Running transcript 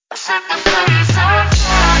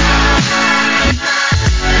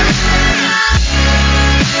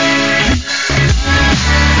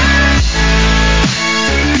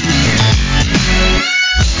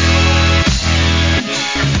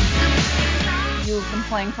been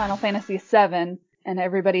playing Final Fantasy VII, and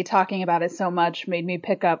everybody talking about it so much made me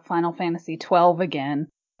pick up Final Fantasy XII again.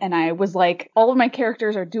 And I was like, all of my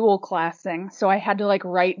characters are dual classing, so I had to like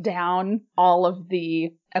write down all of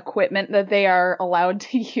the equipment that they are allowed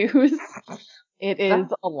to use. It is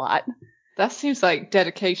a lot. That seems like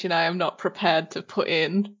dedication I am not prepared to put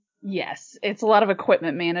in. Yes, it's a lot of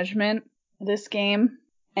equipment management, this game.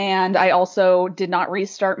 And I also did not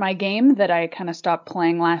restart my game that I kind of stopped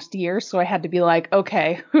playing last year, so I had to be like,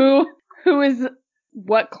 okay, who is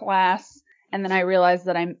what class? And then I realized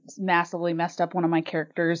that I massively messed up one of my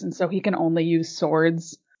characters, and so he can only use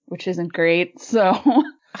swords, which isn't great, so...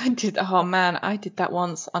 I did that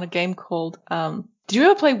once on a game called, did you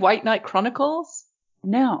ever play White Knight Chronicles?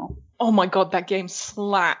 No. Oh my god, that game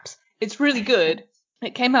slaps. It's really good.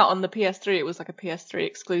 It came out on the PS3, it was like a PS3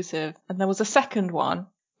 exclusive, and there was a second one,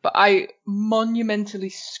 but I monumentally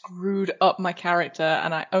screwed up my character,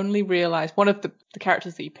 and I only realized, one of the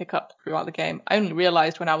characters that you pick up throughout the game, I only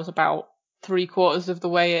realized when I was about 3/4 of the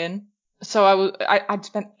way in. So I'd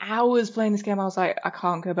spent hours playing this game. I was like, I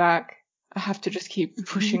can't go back. I have to just keep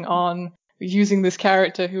pushing on, using this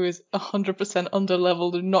character who is 100%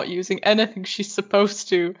 underleveled and not using anything she's supposed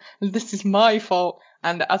to. And this is my fault.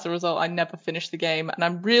 And as a result, I never finished the game. And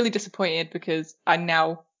I'm really disappointed because I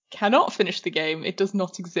now cannot finish the game. It does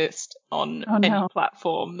not exist on any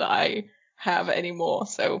platform that I have anymore.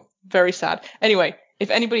 So very sad. Anyway, if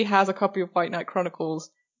anybody has a copy of White Knight Chronicles,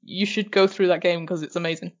 you should go through that game because it's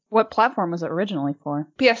amazing. What platform was it originally for?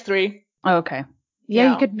 PS3. Oh, okay.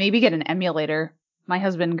 Yeah, you could maybe get an emulator. My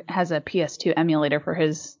husband has a PS2 emulator for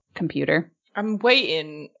his computer. I'm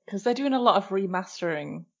waiting because they're doing a lot of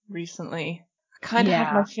remastering recently. I kind of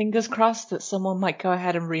have my fingers crossed that someone might go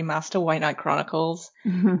ahead and remaster White Knight Chronicles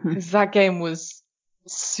because that game was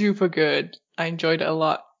super good. I enjoyed it a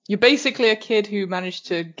lot. You're basically a kid who managed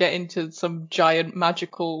to get into some giant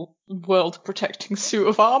magical world-protecting suit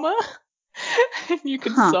of armor. And you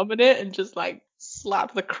can summon it and just, like,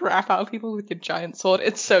 slap the crap out of people with your giant sword.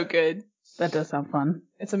 It's so good. That does sound fun.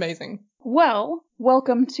 It's amazing. Well,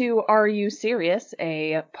 welcome to Are You Serious,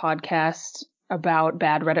 a podcast about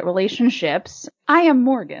bad Reddit relationships. I am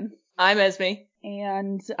Morgan. I'm Esme.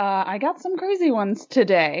 And I got some crazy ones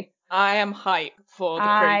today. I am hype for the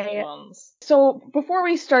crazy ones. So before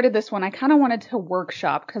we started this one, I kind of wanted to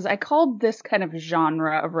workshop because I called this kind of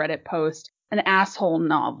genre of Reddit post an asshole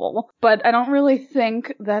novel, but I don't really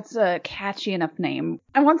think that's a catchy enough name.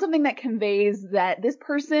 I want something that conveys that this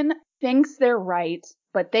person thinks they're right,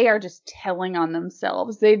 but they are just telling on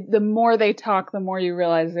themselves. The more they talk, the more you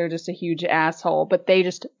realize they're just a huge asshole, but they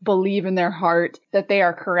just believe in their heart that they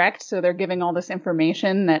are correct, so they're giving all this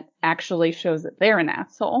information that actually shows that they're an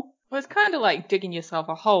asshole. Well, it's kind of like digging yourself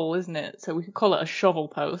a hole, isn't it? So we could call it a shovel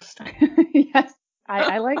post. Yes,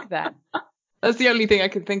 I like that. That's the only thing I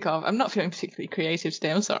can think of. I'm not feeling particularly creative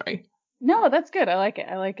today, I'm sorry. No, that's good. I like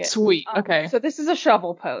it. Sweet, okay. So this is a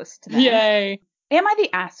shovel post then. Yay! Am I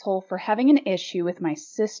the asshole for having an issue with my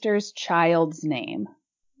sister's child's name?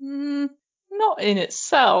 Not in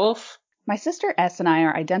itself. My sister S and I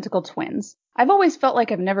are identical twins. I've always felt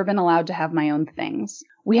like I've never been allowed to have my own things.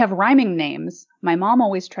 We have rhyming names. My mom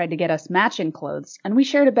always tried to get us matching clothes, and we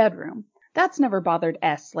shared a bedroom. That's never bothered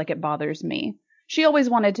S like it bothers me. She always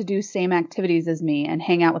wanted to do same activities as me and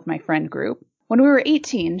hang out with my friend group. When we were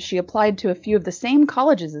 18, she applied to a few of the same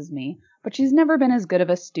colleges as me, but she's never been as good of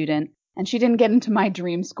a student, and she didn't get into my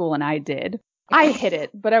dream school and I did. I hit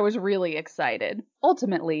it, but I was really excited.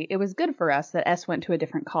 Ultimately, it was good for us that S went to a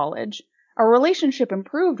different college. Our relationship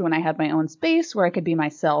improved when I had my own space where I could be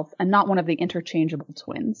myself and not one of the interchangeable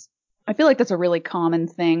twins. I feel like that's a really common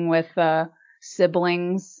thing with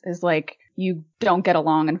siblings, is like you don't get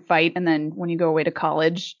along and fight, and then when you go away to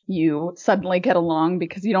college, you suddenly get along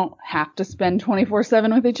because you don't have to spend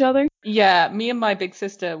 24/7 with each other. Yeah, me and my big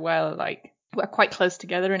sister we're quite close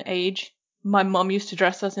together in age. My mom used to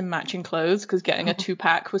dress us in matching clothes because getting a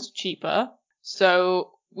 2-pack was cheaper.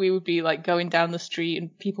 So we would be like going down the street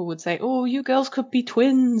and people would say, oh, you girls could be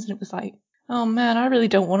twins. And it was like, oh man, I really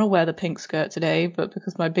don't want to wear the pink skirt today, but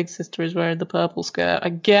because my big sister is wearing the purple skirt, I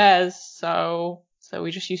guess so. So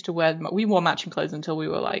we just used to we wore matching clothes until we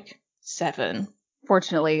were like 7.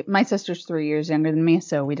 Fortunately, my sister's 3 years younger than me,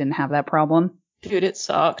 so we didn't have that problem. Dude, it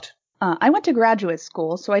sucked. I went to graduate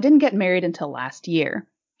school, so I didn't get married until last year.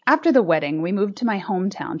 After the wedding, we moved to my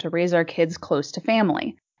hometown to raise our kids close to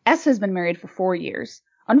family. S has been married for 4 years.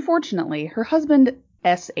 Unfortunately, her husband,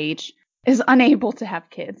 SH, is unable to have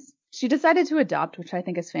kids. She decided to adopt, which I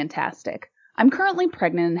think is fantastic. I'm currently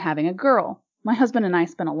pregnant and having a girl. My husband and I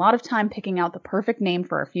spent a lot of time picking out the perfect name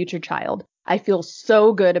for our future child. I feel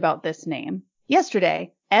so good about this name.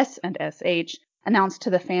 Yesterday, S and SH announced to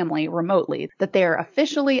the family remotely that they are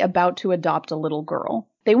officially about to adopt a little girl.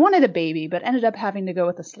 They wanted a baby, but ended up having to go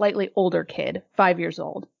with a slightly older kid, 5 years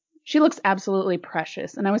old. She looks absolutely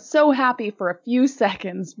precious, and I was so happy for a few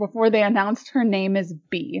seconds before they announced her name is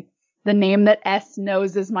B, the name that S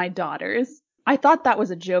knows is my daughter's. I thought that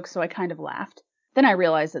was a joke, so I kind of laughed. Then I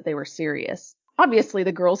realized that they were serious. Obviously,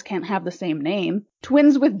 the girls can't have the same name.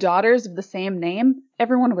 Twins with daughters of the same name?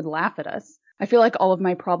 Everyone would laugh at us. I feel like all of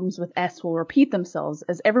my problems with S will repeat themselves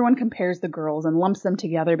as everyone compares the girls and lumps them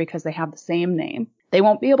together because they have the same name. They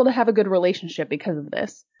won't be able to have a good relationship because of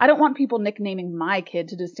this. I don't want people nicknaming my kid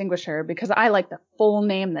to distinguish her because I like the full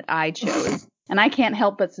name that I chose. And I can't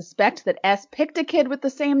help but suspect that S picked a kid with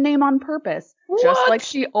the same name on purpose. What? Just like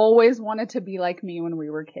she always wanted to be like me when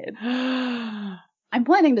we were kids. I'm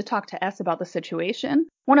planning to talk to S about the situation.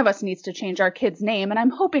 One of us needs to change our kid's name, and I'm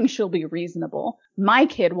hoping she'll be reasonable. My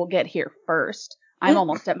kid will get here first. I'm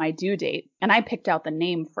almost at my due date, and I picked out the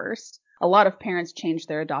name first. A lot of parents change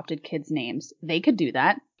their adopted kids' names. They could do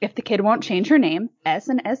that. If the kid won't change her name, S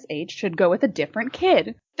and SH should go with a different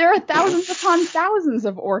kid. There are thousands upon thousands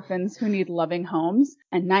of orphans who need loving homes,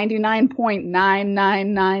 and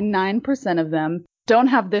 99.9999% of them don't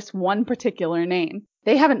have this one particular name.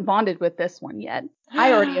 They haven't bonded with this one yet.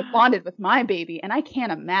 I already have bonded with my baby, and I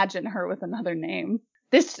can't imagine her with another name.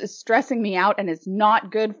 This is stressing me out and is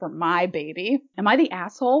not good for my baby. Am I the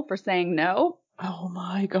asshole for saying no? Oh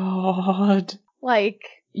my god. Like,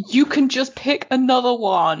 you can just pick another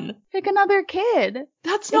one. Pick another kid.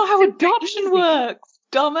 That's not how adoption works,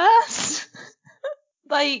 dumbass.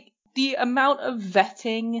 Like, the amount of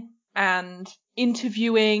vetting and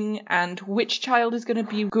interviewing and which child is going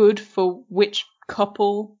to be good for which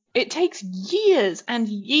couple. It takes years and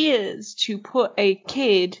years to put a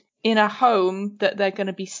kid in a home that they're going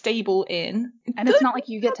to be stable in. And it's not like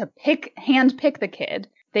you get to hand pick the kid.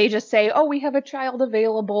 They just say, oh, we have a child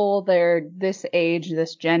available. They're this age,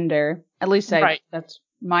 this gender. At least that's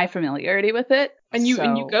my familiarity with it. And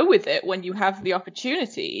you go with it when you have the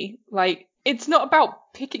opportunity. Like, it's not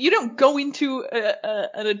about picking. You don't go into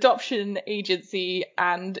an adoption agency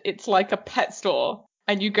and it's like a pet store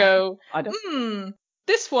and you go,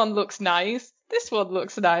 this one looks nice. This one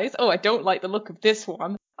looks nice. Oh, I don't like the look of this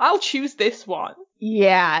one. I'll choose this one.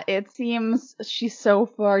 Yeah, it seems she's so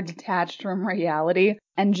far detached from reality.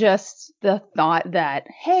 And just the thought that,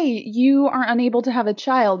 hey, you are unable to have a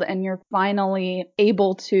child and you're finally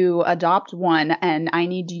able to adopt one and I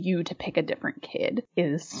need you to pick a different kid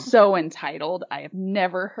is so entitled. I have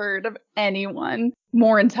never heard of anyone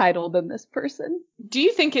more entitled than this person. Do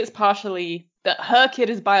you think it's partially that her kid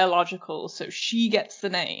is biological, so she gets the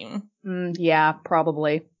name? Yeah,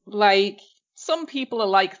 probably. Like, some people are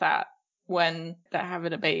like that when they're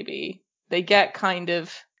having a baby. They get kind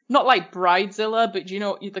of, not like Bridezilla, but you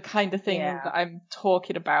know, the kind of thing that I'm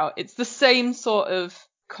talking about. It's the same sort of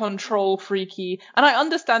control freaky. And I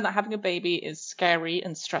understand that having a baby is scary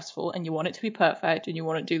and stressful and you want it to be perfect and you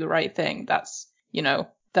want to do the right thing. That's,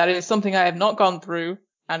 that is something I have not gone through,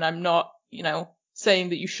 and I'm not, saying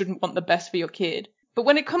that you shouldn't want the best for your kid. But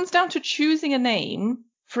when it comes down to choosing a name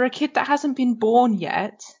for a kid that hasn't been born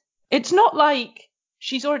yet, it's not like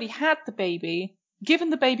she's already had the baby,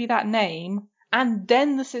 given the baby that name, and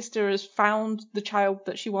then the sister has found the child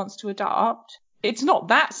that she wants to adopt. It's not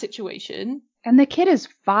that situation. And the kid is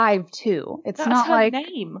 5 too. That's not her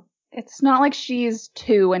name. It's not like she's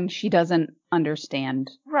 2 and she doesn't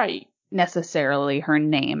understand necessarily her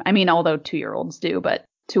name. I mean, although 2-year-olds do, but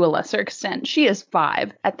to a lesser extent. She is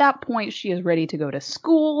 5. At that point, she is ready to go to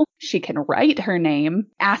school. She can write her name.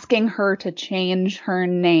 Asking her to change her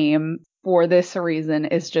name for this reason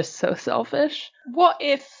is just so selfish. What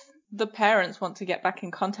if the parents want to get back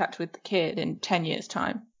in contact with the kid in 10 years'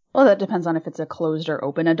 time? Well, that depends on if it's a closed or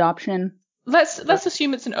open adoption. Let's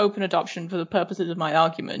assume it's an open adoption for the purposes of my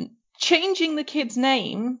argument. Changing the kid's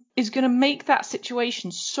name is going to make that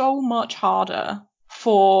situation so much harder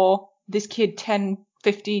for this kid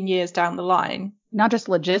 10-15 years down the line. Not just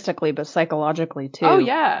logistically, but psychologically too. Oh,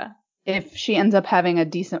 yeah. If she ends up having a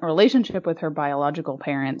decent relationship with her biological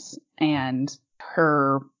parents and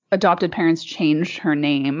her adopted parents changed her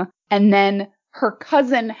name, and then her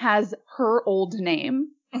cousin has her old name,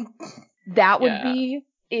 that would be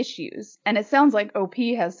issues. And it sounds like OP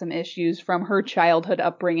has some issues from her childhood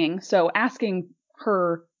upbringing. So asking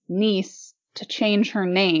her niece to change her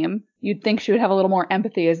name, you'd think she would have a little more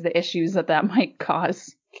empathy as the issues that might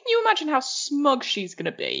cause. Can you imagine how smug she's going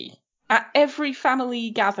to be at every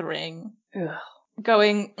family gathering? Ugh.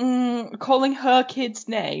 Going, calling her kid's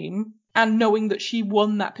name and knowing that she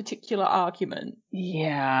won that particular argument.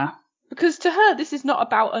 Yeah. Because to her, this is not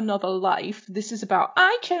about another life. This is about,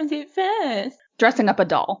 I chose it first. Dressing up a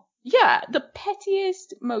doll. Yeah, the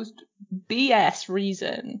pettiest, most BS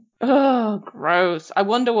reason. Oh, gross. I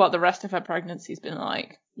wonder what the rest of her pregnancy's been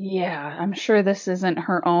like. Yeah, I'm sure this isn't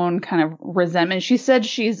her own kind of resentment. She said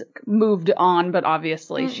she's moved on, but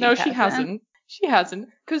obviously she hasn't. She hasn't. She hasn't.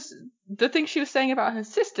 Because the thing she was saying about her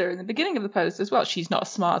sister in the beginning of the post as well, she's not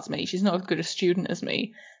as smart as me. She's not as good a student as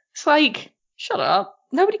me. It's like, shut up.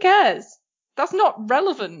 Nobody cares. That's not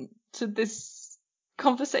relevant to this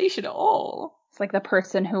conversation at all. It's like the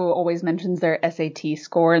person who always mentions their SAT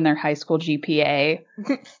score and their high school GPA.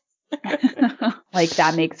 Like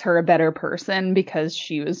that makes her a better person because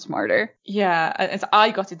she was smarter. Yeah, as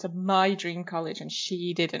I got into my dream college and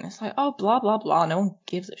she didn't. It's like, oh, blah, blah, blah. No one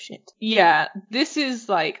gives a shit. Yeah, this is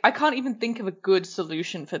like, I can't even think of a good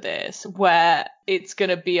solution for this where it's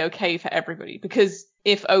going to be okay for everybody. Because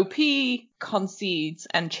if OP concedes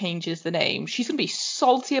and changes the name, she's going to be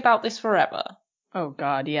salty about this forever. Oh,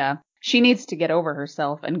 God, yeah. She needs to get over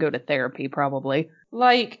herself and go to therapy, probably.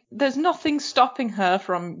 Like, there's nothing stopping her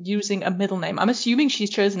from using a middle name. I'm assuming she's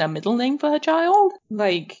chosen a middle name for her child.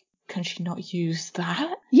 Like, can she not use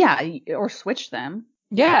that? Yeah, or switch them.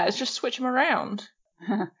 Yeah, it's just switch them around.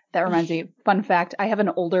 That reminds me, fun fact, I have an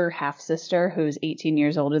older half-sister who's 18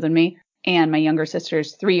 years older than me, and my younger sister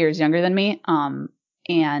is 3 years younger than me,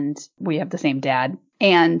 and we have the same dad.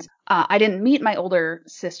 And I didn't meet my older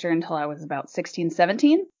sister until I was about 16,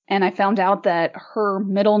 17. And I found out that her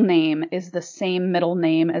middle name is the same middle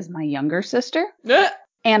name as my younger sister.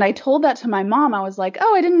 And I told that to my mom. I was like,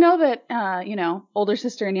 oh, I didn't know that, older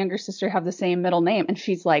sister and younger sister have the same middle name. And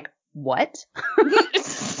she's like, what?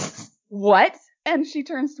 What? And she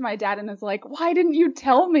turns to my dad and is like, why didn't you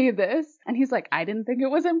tell me this? And he's like, I didn't think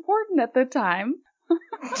it was important at the time.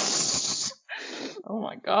 Oh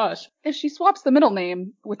my gosh. If she swaps the middle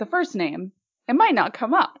name with the first name, it might not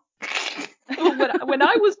come up. When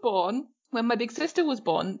I was born, when my big sister was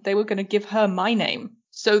born, they were going to give her my name.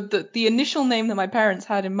 So the initial name that my parents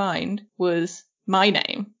had in mind was my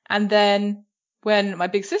name. And then when my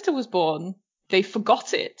big sister was born, they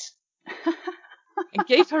forgot it and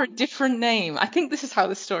gave her a different name. I think this is how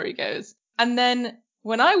the story goes. And then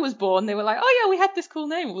when I was born, they were like, oh yeah, we had this cool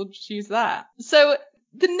name. We'll just use that. So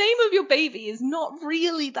the name of your baby is not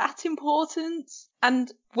really that important.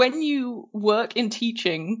 And when you work in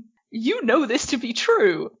teaching, you know this to be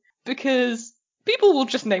true because people will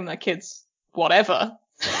just name their kids whatever.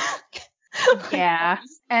 Yeah.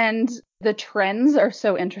 And the trends are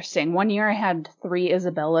so interesting. One year I had 3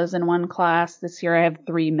 Isabellas in one class. This year I have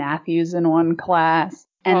 3 Matthews in one class.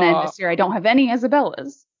 And then this year I don't have any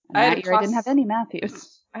Isabellas. And that year I didn't have any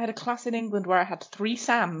Matthews. I had a class in England where I had 3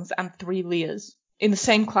 Sams and 3 Leahs in the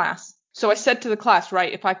same class. So I said to the class,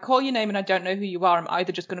 right, if I call your name and I don't know who you are, I'm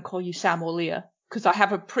either just going to call you Sam or Leah. Because I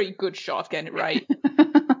have a pretty good shot of getting it right.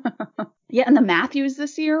 Yeah, and the Matthews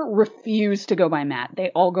this year refuse to go by Matt. They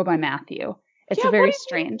all go by Matthew. It's very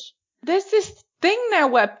strange. There's this thing now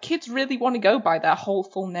where kids really want to go by their whole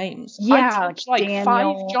full names. Yeah, I teach like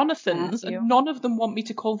Daniel, 5 Jonathans, Matthew. and none of them want me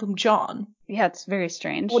to call them John. Yeah, it's very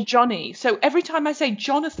strange. Or Johnny. So every time I say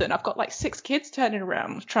Jonathan, I've got like 6 kids turning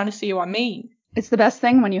around trying to see who I mean. It's the best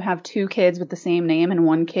thing when you have 2 kids with the same name and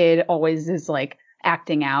one kid always is like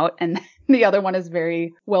acting out and the other one is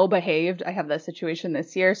very well behaved. I have that situation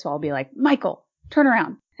this year, so I'll be like, Michael, turn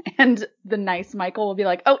around. And the nice Michael will be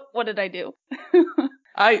like, oh, what did I do?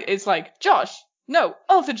 It's like, Josh, no,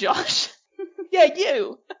 other Josh. Yeah,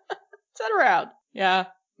 you. Turn around. Yeah,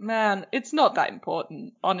 man, it's not that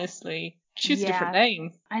important, honestly. Choose a different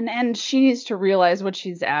name. And she needs to realize what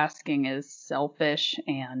she's asking is selfish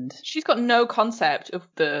and... She's got no concept of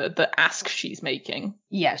the ask she's making.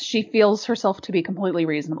 Yes, she feels herself to be completely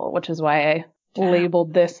reasonable, which is why I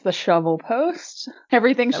labeled this the shovel post.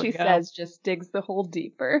 Everything she says just digs the hole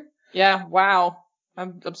deeper. Yeah, wow.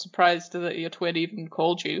 I'm surprised that your twin even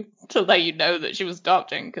called you to let you know that she was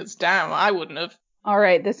adopting, because damn, I wouldn't have. All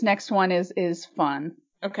right, this next one is fun.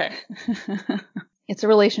 Okay. It's a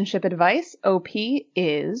relationship advice. OP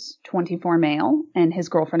is 24 male and his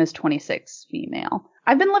girlfriend is 26 female.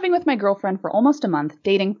 I've been living with my girlfriend for almost a month,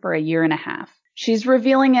 dating for 1.5 years. She's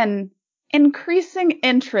revealing an increasing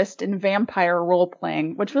interest in vampire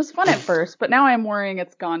role-playing, which was fun at first, but now I'm worrying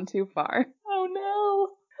it's gone too far. Oh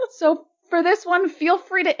no. So for this one, feel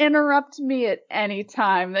free to interrupt me at any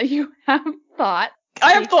time that you have thought.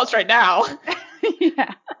 I have thoughts right now.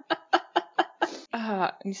 Yeah.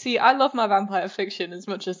 You see, I love my vampire fiction as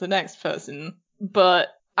much as the next person, but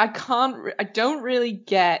I don't really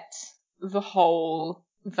get the whole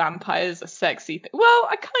vampires are sexy. Well,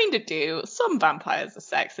 I kind of do. Some vampires are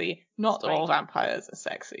sexy. Not all vampires are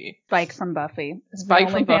sexy. Spike from Buffy. Spike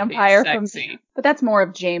from Buffy is sexy. But that's more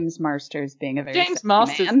of James Marsters being a very James sexy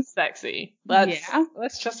Marsters man. is sexy.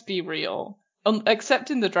 Let's just be real.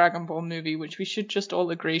 Except in the Dragon Ball movie, which we should just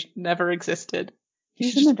all agree never existed.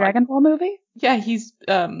 He's in the Dragon Ball movie? Yeah, he's,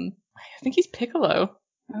 I think he's Piccolo.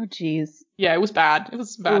 Oh, jeez. Yeah, it was bad. It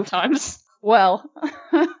was bad times. Well,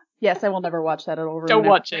 yes, I will never watch that. It'll ruin Don't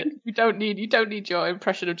watch everything. it. You don't need your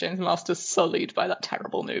impression of James Masters sullied by that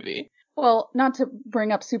terrible movie. Well, not to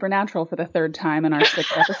bring up Supernatural for the third time in our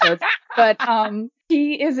 6 episodes, but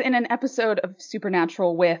he is in an episode of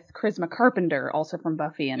Supernatural with Charisma Carpenter, also from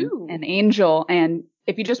Buffy, and Angel. And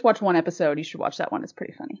if you just watch one episode, you should watch that one. It's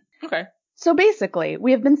pretty funny. Okay. So basically,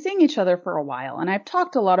 we have been seeing each other for a while, and I've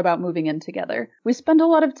talked a lot about moving in together. We spend a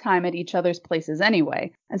lot of time at each other's places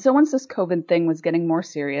anyway, and so once this COVID thing was getting more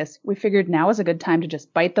serious, we figured now was a good time to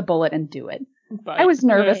just bite the bullet and do it. I was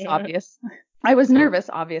nervous,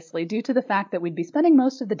 obviously, due to the fact that we'd be spending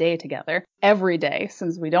most of the day together, every day,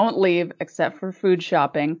 since we don't leave except for food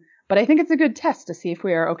shopping. But I think it's a good test to see if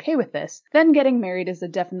we are okay with this. Then getting married is a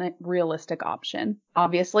definite realistic option.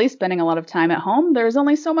 Obviously, spending a lot of time at home, there's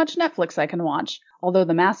only so much Netflix I can watch, although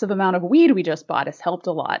the massive amount of weed we just bought has helped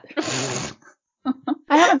a lot.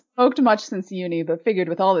 I haven't smoked much since uni, but figured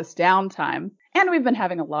with all this downtime, and we've been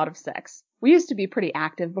having a lot of sex. We used to be pretty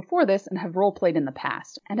active before this and have roleplayed in the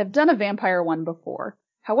past, and have done a vampire one before.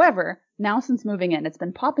 However, now since moving in, it's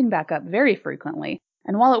been popping back up very frequently,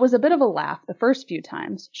 and while it was a bit of a laugh the first few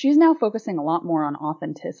times, she's now focusing a lot more on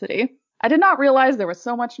authenticity. I did not realize there was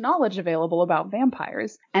so much knowledge available about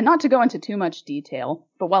vampires, and not to go into too much detail,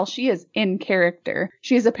 but while she is in character,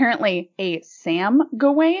 she is apparently a Sam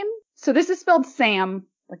Gawain. So this is spelled Sam,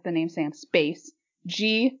 like the name Sam, space,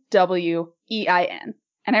 Gwein.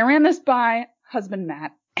 And I ran this by husband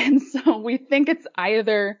Matt, and so we think it's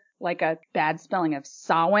either like a bad spelling of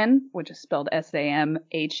Samhain, which is spelled Samhain.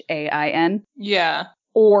 Yeah.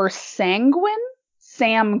 Or Sanguine?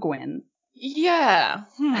 Samguin. Yeah.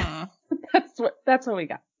 That's what we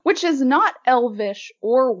got. Which is not Elvish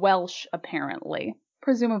or Welsh, apparently.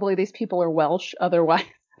 Presumably these people are Welsh, otherwise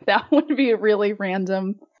that would be really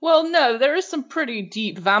random. Well, no, there is some pretty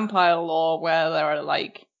deep vampire lore where there are,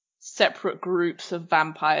 like, separate groups of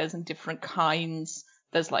vampires and different kinds.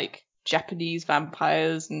 There's, like, Japanese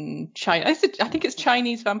vampires and I think it's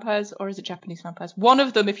Chinese vampires, or is it Japanese vampires? One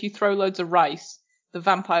of them, if you throw loads of rice, the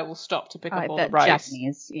vampire will stop to pick up all the rice.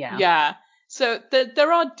 Japanese, yeah. Yeah. So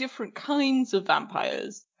there are different kinds of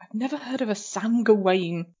vampires. I've never heard of a Sam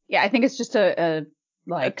Gawain. Yeah, I think it's just a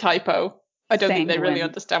typo. I don't think they really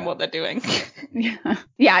understand what they're doing.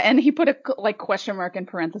 Yeah, and he put a question mark in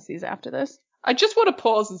parentheses after this. I just want to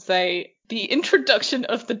pause and say the introduction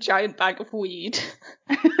of the giant bag of weed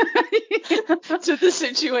to the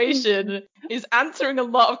situation is answering a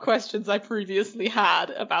lot of questions I previously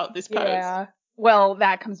had about this post. Yeah. Well,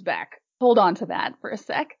 that comes back. Hold on to that for a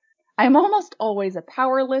sec. I'm almost always a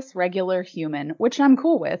powerless, regular human, which I'm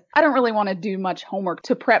cool with. I don't really want to do much homework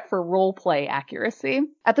to prep for roleplay accuracy.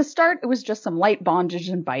 At the start, it was just some light bondage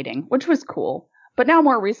and biting, which was cool. But now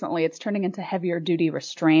more recently, it's turning into heavier duty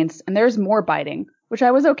restraints, and there's more biting, which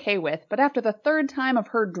I was okay with, but after the third time of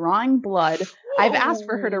her drawing blood, I've asked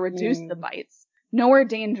for her to reduce the bites. Nowhere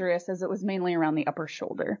dangerous, as it was mainly around the upper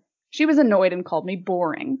shoulder. She was annoyed and called me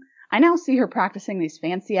boring. I now see her practicing these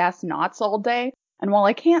fancy-ass knots all day, and while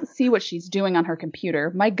I can't see what she's doing on her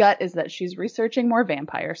computer, my gut is that she's researching more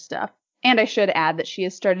vampire stuff. And I should add that she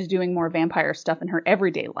has started doing more vampire stuff in her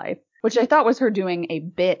everyday life, which I thought was her doing a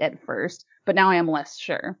bit at first, but now I am less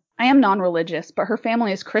sure. I am non-religious, but her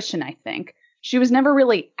family is Christian, I think. She was never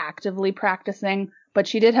really actively practicing, but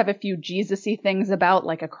she did have a few Jesus-y things about,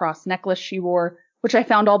 like a cross necklace she wore, which I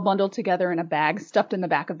found all bundled together in a bag stuffed in the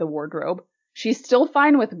back of the wardrobe. She's still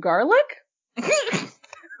fine with garlic?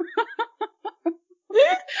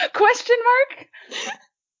 Question mark?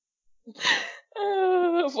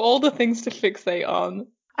 Of all the things to fixate on.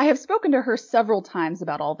 I have spoken to her several times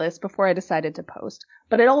about all this before I decided to post,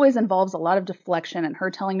 but it always involves a lot of deflection and her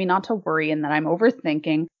telling me not to worry and that I'm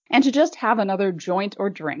overthinking, and to just have another joint or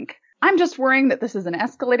drink. I'm just worrying that this is an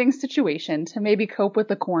escalating situation to maybe cope with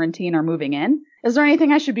the quarantine or moving in. Is there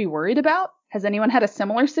anything I should be worried about? Has anyone had a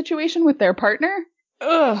similar situation with their partner?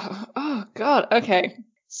 Ugh. Oh, God. Okay.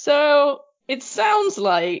 So, it sounds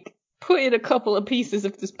like, putting a couple of pieces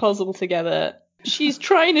of this puzzle together, she's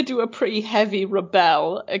trying to do a pretty heavy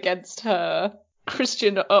rebel against her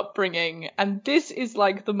Christian upbringing, and this is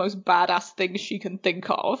like the most badass thing she can think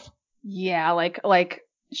of. Yeah, like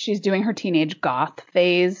she's doing her teenage goth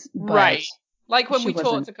phase. But... Right. Like when She we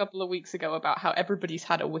wasn't. talked a couple of weeks ago about how everybody's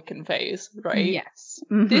had a Wiccan phase, right? Yes.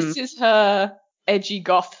 Mm-hmm. This is her edgy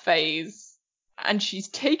goth phase, and she's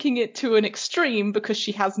taking it to an extreme because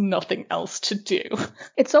she has nothing else to do.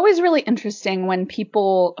 It's always really interesting when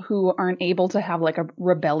people who aren't able to have like a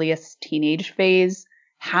rebellious teenage phase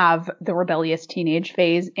have the rebellious teenage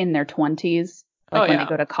phase in their 20s. Like when they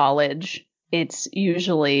go to college, it's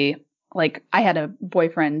usually like I had a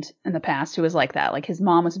boyfriend in the past who was like that. Like his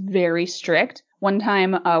mom was very strict. One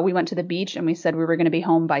time we went to the beach and we said we were going to be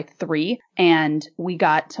home by 3, and we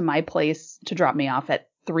got to my place to drop me off at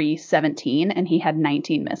 3:17, and he had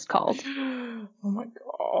 19 missed calls. Oh my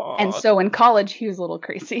god. And so in college he was a little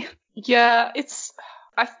crazy. Yeah,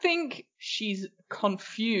 I think she's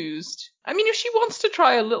confused. I mean, if she wants to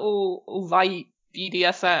try a little light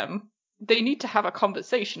BDSM, they need to have a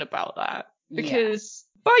conversation about that. Because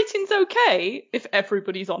biting's okay if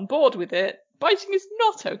everybody's on board with it. Biting is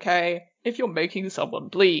not okay if you're making someone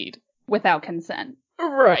bleed. Without consent.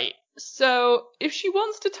 Right. So if she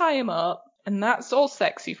wants to tie him up, and that's all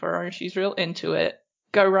sexy for her and she's real into it,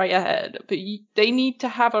 go right ahead. But they need to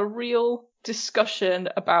have a real discussion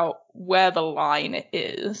about where the line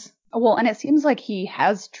is. Well, and it seems like he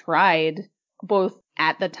has tried both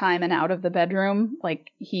at the time and out of the bedroom.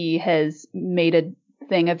 Like he has made a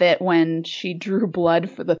thing of it when she drew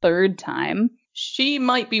blood for the 3rd time. She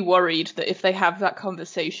might be worried that if they have that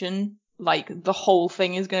conversation, like the whole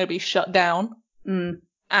thing is going to be shut down.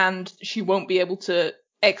 And she won't be able to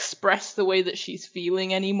express the way that she's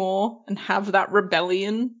feeling anymore and have that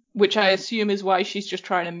rebellion, which I assume is why she's just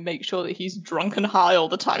trying to make sure that he's drunk and high all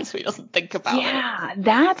the time so he doesn't think about it. Yeah,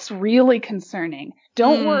 that's really concerning.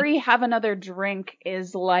 Don't worry, have another drink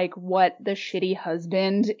is like what the shitty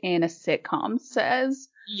husband in a sitcom says.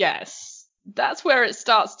 Yes. That's where it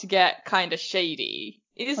starts to get kind of shady.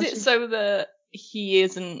 Is it so that he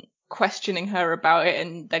isn't questioning her about it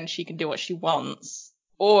and then she can do what she wants?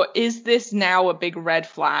 Or is this now a big red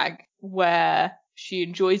flag where she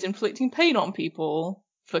enjoys inflicting pain on people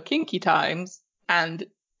for kinky times and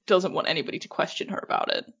doesn't want anybody to question her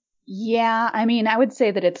about it? Yeah, I mean, I would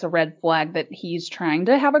say that it's a red flag that he's trying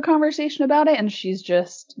to have a conversation about it and she's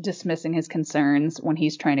just dismissing his concerns when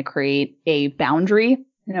he's trying to create a boundary.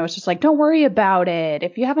 You know, it's just like, don't worry about it.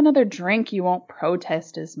 If you have another drink, you won't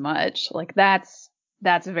protest as much. Like, that's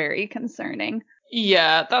very concerning.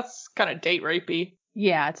 Yeah, that's kind of date rapey.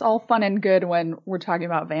 Yeah, it's all fun and good when we're talking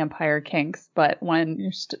about vampire kinks, but when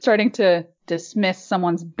you're starting to dismiss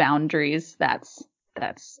someone's boundaries, that's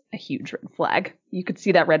a huge red flag. You could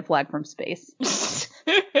see that red flag from space.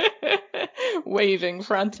 Waving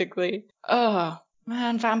frantically. Oh,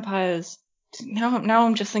 man, vampires. Now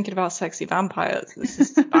I'm just thinking about sexy vampires. This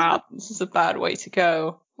is bad. This is a bad way to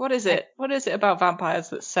go. What is it? What is it about vampires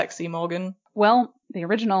that's sexy, Morgan? Well, the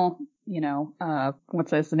original,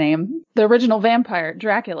 what's his name? The original vampire,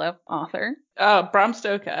 Dracula author. Bram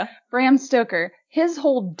Stoker. Bram Stoker. His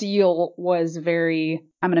whole deal was I'm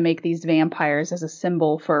going to make these vampires as a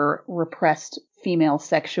symbol for repressed female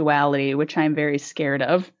sexuality, which I'm very scared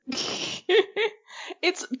of.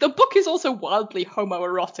 The book is also wildly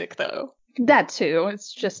homoerotic, though. That too.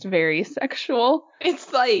 It's just very sexual.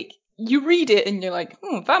 It's like, you read it and you're like,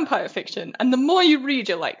 vampire fiction. And the more you read,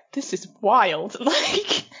 you're like, this is wild.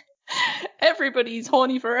 Like, everybody's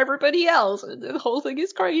horny for everybody else. The whole thing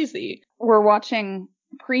is crazy. We're watching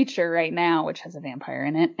Preacher right now, which has a vampire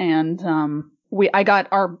in it. And I got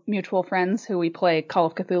our mutual friends who we play Call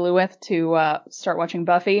of Cthulhu with to start watching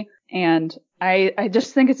Buffy. And I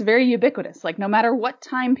just think it's very ubiquitous. Like, no matter what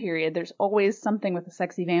time period, there's always something with a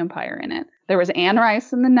sexy vampire in it. There was Anne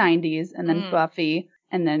Rice in the 90s, and then Buffy,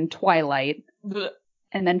 and then Twilight,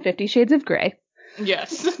 and then 50 Shades of Grey.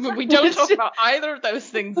 Yes, but we don't talk about either of those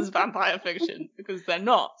things as vampire fiction, because they're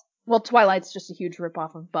not. Well, Twilight's just a huge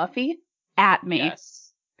ripoff of Buffy. At me.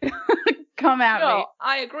 Yes. Come at me. No,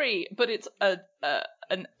 I agree, but it's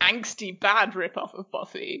an angsty bad ripoff of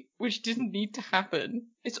Buffy, which didn't need to happen.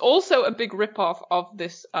 It's also a big ripoff of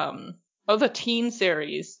this other teen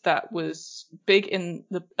series that was big in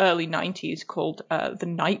the early 90s called The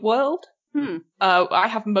Night World. I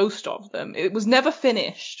have most of them. It was never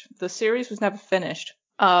finished. The series was never finished.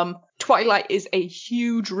 Twilight is a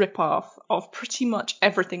huge ripoff of pretty much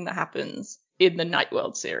everything that happens in the Night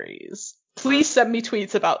World series. Please send me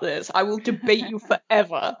tweets about this. I will debate you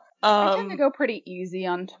forever. I tend to go pretty easy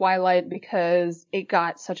on Twilight because it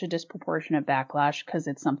got such a disproportionate backlash because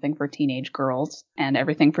it's something for teenage girls, and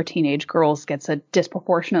everything for teenage girls gets a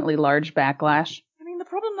disproportionately large backlash. I mean, the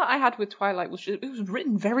problem that I had with Twilight was it was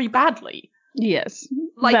written very badly. Yes.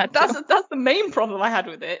 Like, that too. that's the main problem I had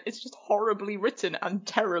with it. It's just horribly written and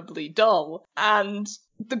terribly dull. And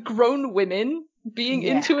the grown women being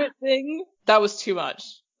Yeah. into it thing, that was too much.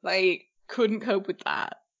 Like, couldn't cope with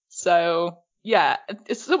that. So, yeah,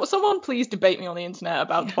 someone please debate me on the internet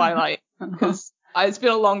about Twilight, because it's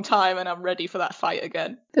been a long time and I'm ready for that fight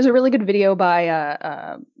again. There's a really good video by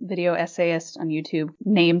a video essayist on YouTube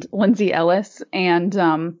named Lindsay Ellis,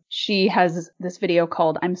 and she has this video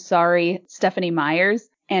called I'm Sorry, Stephanie Myers,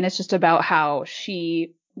 and it's just about how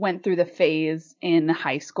she went through the phase in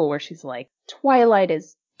high school where she's like, Twilight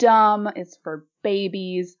is dumb, it's for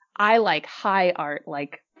babies, I like high art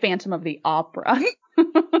like Phantom of the Opera.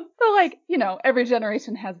 So, like, you know, every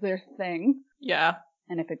generation has their thing. Yeah.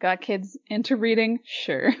 And if it got kids into reading,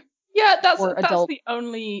 sure. Yeah, that's adult the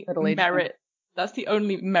only middle-aged merit. That's the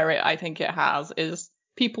only merit I think it has, is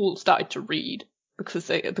people started to read because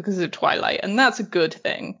of Twilight, and that's a good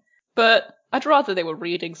thing. But I'd rather they were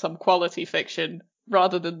reading some quality fiction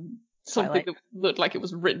rather than something Twilight. that looked like it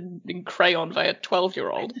was written in crayon by a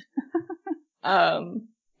 12-year-old.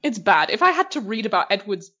 It's bad. If I had to read about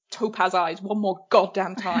Edward's topaz eyes one more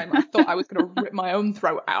goddamn time, I thought I was going to rip my own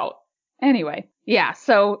throat out. Anyway, yeah,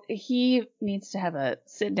 so he needs to have a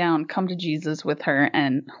sit down, come to Jesus with her,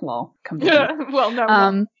 and, well, come to Jesus. Well, no,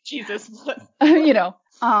 not Jesus. You know,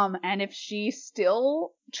 and if she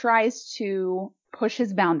still tries to push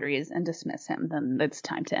his boundaries and dismiss him, then it's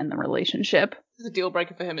time to end the relationship. It's a deal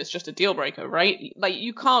breaker for him. It's just a deal breaker, right? Like,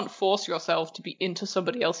 you can't force yourself to be into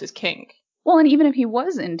somebody else's kink. Well, and even if he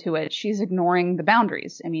was into it, she's ignoring the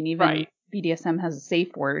boundaries. I mean, even Right. BDSM has a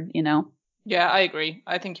safe word, you know? Yeah, I agree.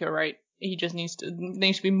 I think you're right. He just needs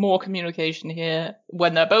to be more communication here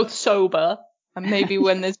when they're both sober, and maybe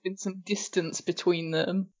when there's been some distance between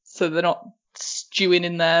them, so they're not stewing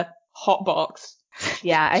in their hot box.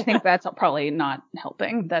 Yeah, I think that's probably not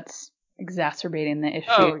helping. That's exacerbating the issue.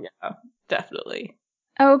 Oh, yeah, definitely.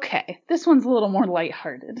 Okay, this one's a little more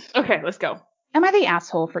lighthearted. Okay, let's go. Am I the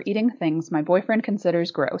asshole for eating things my boyfriend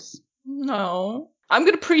considers gross? No. I'm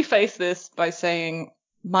going to preface this by saying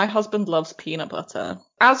my husband loves peanut butter,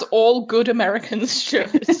 as all good Americans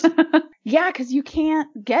should. Yeah, because you can't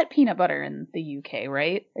get peanut butter in the UK,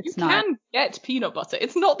 right? You can get peanut butter.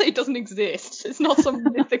 It's not that it doesn't exist. It's not some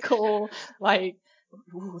mythical, like,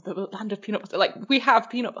 ooh, the land of peanut butter. Like, we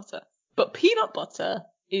have peanut butter. But peanut butter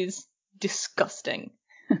is disgusting.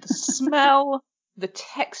 The smell, the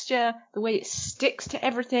texture, the way it sticks to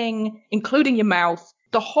everything, including your mouth.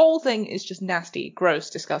 The whole thing is just nasty,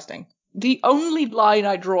 gross, disgusting. The only line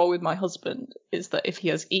I draw with my husband is that if he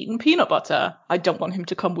has eaten peanut butter, I don't want him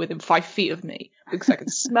to come within 5 feet of me because I can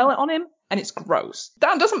smell it on him and it's gross.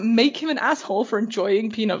 That doesn't make him an asshole for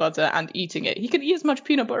enjoying peanut butter and eating it. He can eat as much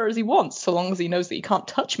peanut butter as he wants so long as he knows that he can't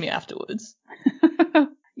touch me afterwards.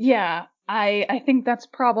 Yeah, I think that's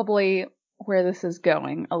probably where this is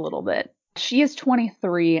going a little bit. She is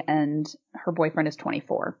 23 and her boyfriend is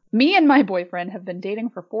 24. Me and my boyfriend have been dating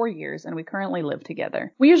for 4 years and we currently live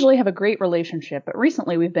together. We usually have a great relationship, but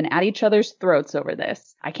recently we've been at each other's throats over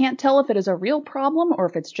this. I can't tell if it is a real problem or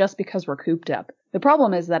if it's just because we're cooped up. The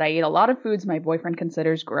problem is that I eat a lot of foods my boyfriend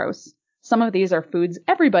considers gross. Some of these are foods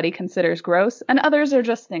everybody considers gross, and others are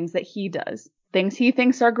just things that he does. Things he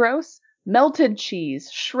thinks are gross: melted cheese,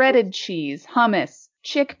 shredded cheese, hummus,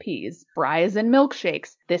 chickpeas, fries and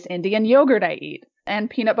milkshakes, this Indian yogurt I eat, and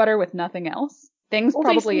peanut butter with nothing else. Things All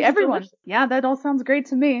probably these things are everyone. delicious. Yeah, that all sounds great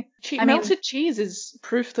to me. Melted cheese is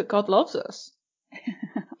proof that God loves us.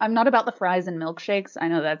 I'm not about the fries and milkshakes. I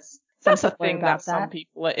know that's a thing that some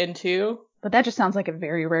people are into. But that just sounds like it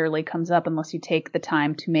very rarely comes up unless you take the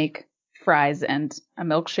time to make fries and a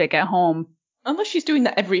milkshake at home. Unless she's doing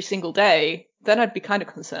that every single day, then I'd be kind of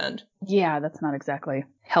concerned. Yeah, that's not exactly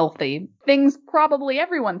healthy. Things probably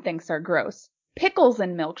everyone thinks are gross: pickles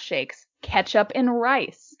in milkshakes, ketchup in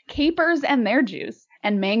rice, capers and their juice,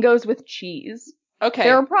 and mangoes with cheese. Okay.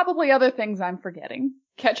 There are probably other things I'm forgetting.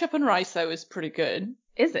 Ketchup and rice, though, is pretty good.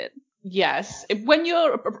 Is it? Yes. When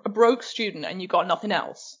you're a broke student and you got nothing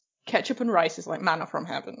else, ketchup and rice is like manna from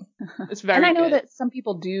heaven. It's very good. And I know that some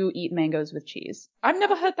people do eat mangoes with cheese. I've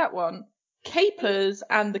never heard that one. Capers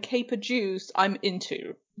and the caper juice I'm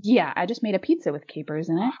into. Yeah, I just made a pizza with capers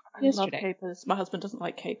in it I yesterday. love capers. My husband doesn't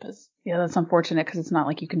like capers. Yeah, that's unfortunate because it's not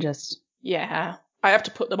like you can just... Yeah. I have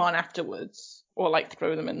to put them on afterwards, or like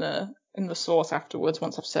throw them in the sauce afterwards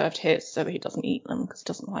once I've served his, so that he doesn't eat them because he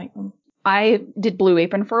doesn't like them. I did Blue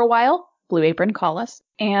Apron for a while. Blue Apron, call us.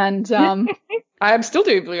 And I am still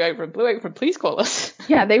doing Blue Apron. Blue Apron, please call us.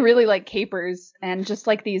 Yeah, they really like capers and just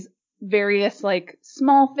like these various like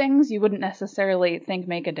small things you wouldn't necessarily think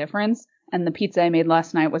make a difference. And the pizza I made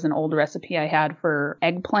last night was an old recipe I had for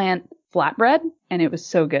eggplant, flatbread, and it was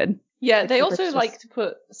so good. Yeah, Like they also just... like to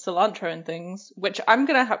put cilantro in things, which I'm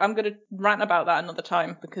gonna rant about that another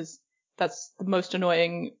time because that's the most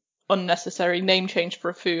annoying, unnecessary name change for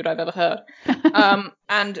a food I've ever heard.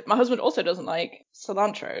 And my husband also doesn't like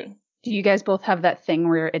cilantro. Do you guys both have that thing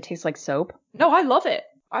where it tastes like soap? No, I love it.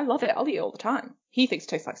 I love it. I'll eat it all the time. He thinks it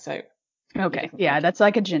tastes like soap. Okay, yeah, that's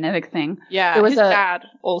like a genetic thing. Yeah, his dad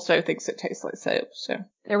also thinks it tastes like soap. So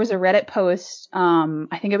there was a Reddit post,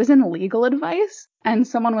 I think it was in legal advice, and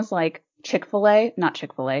someone was like, not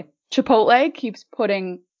Chick-fil-A, Chipotle keeps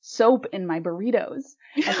putting soap in my burritos.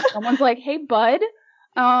 And someone's like, hey, bud,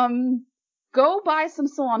 go buy some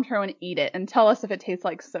cilantro and eat it and tell us if it tastes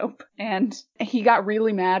like soap. And he got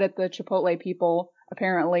really mad at the Chipotle people,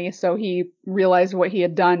 apparently, so he realized what he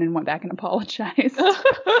had done and went back and apologized.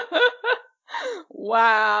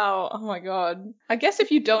 Wow. Oh my god. I guess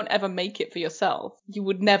if you don't ever make it for yourself, you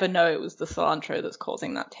would never know it was the cilantro that's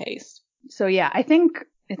causing that taste. So yeah, I think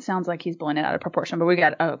it sounds like he's blowing it out of proportion, but we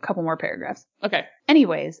got a couple more paragraphs. Okay.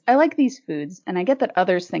 Anyways, I like these foods, and I get that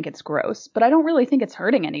others think it's gross, but I don't really think it's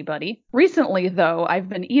hurting anybody. Recently, though, I've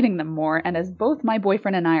been eating them more, and as both my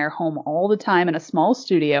boyfriend and I are home all the time in a small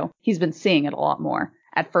studio, he's been seeing it a lot more.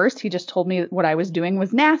 At first, he just told me what I was doing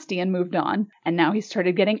was nasty and moved on, and now he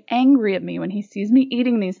started getting angry at me when he sees me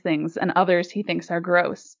eating these things and others he thinks are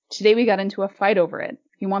gross. Today we got into a fight over it.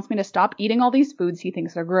 He wants me to stop eating all these foods he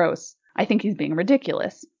thinks are gross. I think he's being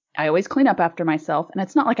ridiculous. I always clean up after myself, and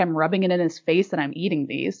it's not like I'm rubbing it in his face that I'm eating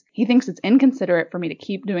these. He thinks it's inconsiderate for me to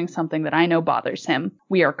keep doing something that I know bothers him.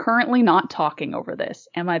 We are currently not talking over this.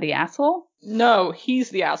 Am I the asshole? No, he's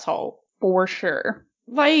the asshole. For sure.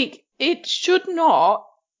 Like, it should not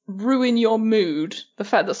ruin your mood, the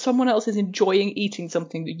fact that someone else is enjoying eating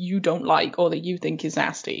something that you don't like or that you think is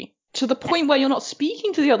nasty. To the point where you're not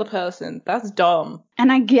speaking to the other person. That's dumb. And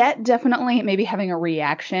I get definitely maybe having a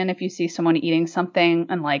reaction if you see someone eating something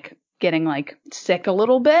and like getting like sick a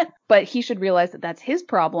little bit, but he should realize that that's his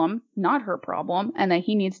problem, not her problem, and that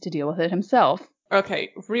he needs to deal with it himself.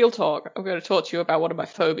 Okay, real talk. I'm going to talk to you about one of my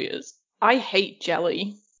phobias. I hate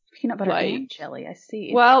jelly. Peanut butter and jelly, I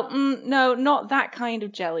see. Well, no, not that kind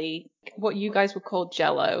of jelly. What you guys would call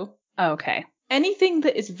Jell-O. Okay. Anything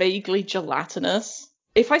that is vaguely gelatinous.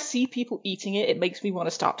 If I see people eating it, it makes me want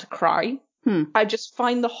to start to cry. I just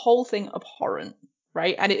find the whole thing abhorrent,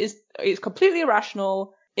 right? And it's completely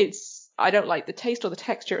irrational. I don't like the taste or the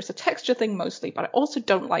texture. It's a texture thing mostly, but I also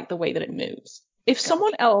don't like the way that it moves. If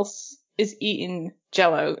someone else is eating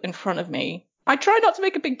Jell-O in front of me, I try not to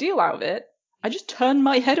make a big deal out of it. I just turn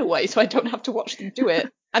my head away so I don't have to watch them do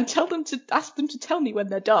it and ask them to tell me when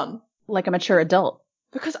they're done. Like a mature adult.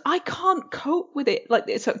 Because I can't cope with it. Like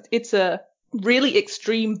it's a really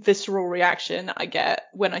extreme visceral reaction I get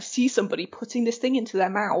when I see somebody putting this thing into their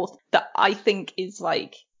mouth that I think is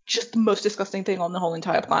like just the most disgusting thing on the whole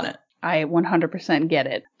entire planet. I 100% get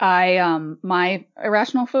it. My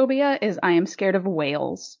irrational phobia is I am scared of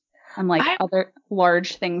whales and like other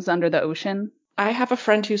large things under the ocean. I have a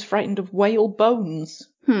friend who's frightened of whale bones.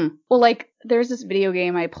 Well, like, there's this video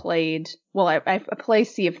game I played. Well, I play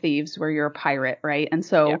Sea of Thieves where you're a pirate, right? And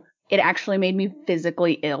so it actually made me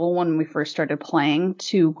physically ill when we first started playing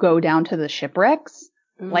to go down to the shipwrecks.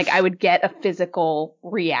 Oof. Like, I would get a physical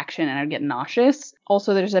reaction and I'd get nauseous.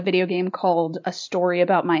 Also, there's a video game called A Story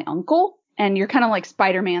About My Uncle. And you're kind of like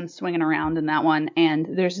Spider-Man swinging around in that one. And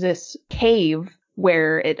there's this cave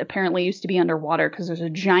where it apparently used to be underwater because there's a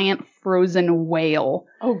giant frozen whale.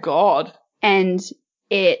 Oh, God. And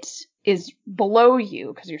it is below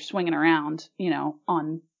you because you're swinging around,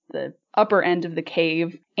 on the upper end of the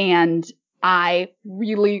cave. And I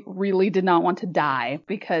really, really did not want to die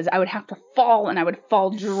because I would have to fall and I would fall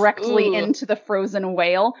directly into the frozen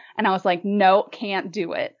whale. And I was like, no, can't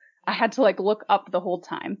do it. I had to like look up the whole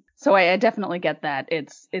time. So I definitely get that.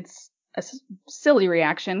 It's a silly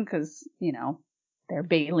reaction because, they're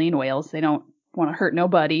baleen whales. They don't want to hurt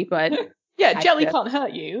nobody, but yeah, jelly can't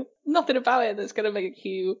hurt you. Nothing about it that's going to make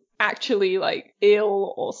you actually like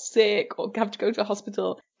ill or sick or have to go to a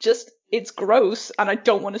hospital. Just, it's gross and I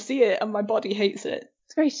don't want to see it and my body hates it.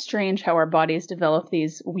 It's very strange how our bodies develop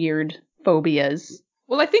these weird phobias.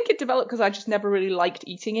 Well, I think it developed because I just never really liked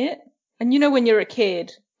eating it. And when you're a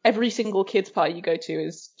kid, every single kid's party you go to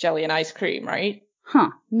is jelly and ice cream, right?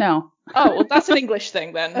 Huh, no. Oh, well, that's an English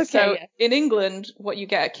thing then. Okay, so yeah. In England, what you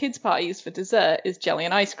get at kids' parties for dessert is jelly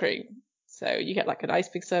and ice cream. So you get like a nice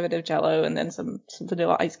big serving of Jell-O and then some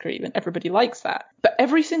vanilla ice cream, and everybody likes that. But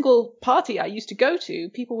every single party I used to go to,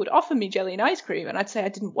 people would offer me jelly and ice cream, and I'd say I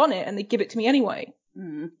didn't want it, and they'd give it to me anyway.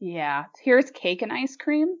 Yeah. Here's cake and ice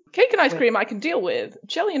cream. Cake and ice cream I can deal with.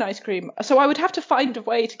 Jelly and ice cream. So I would have to find a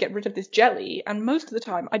way to get rid of this jelly. And most of the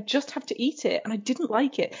time I just have to eat it. And I didn't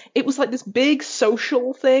like it. It was like this big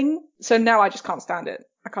social thing. So now I just can't stand it.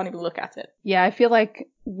 I can't even look at it. Yeah, I feel like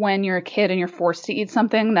when you're a kid and you're forced to eat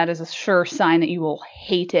something, that is a sure sign that you will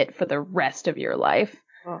hate it for the rest of your life.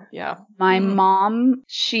 Oh, yeah. My mom,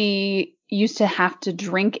 she used to have to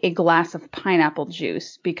drink a glass of pineapple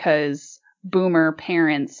juice because boomer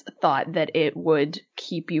parents thought that it would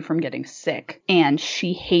keep you from getting sick. And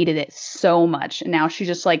she hated it so much. And now she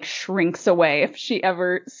just like shrinks away if she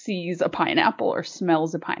ever sees a pineapple or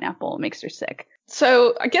smells a pineapple. It makes her sick.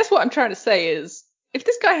 So I guess what I'm trying to say is, if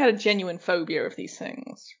this guy had a genuine phobia of these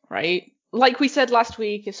things, right? Like we said last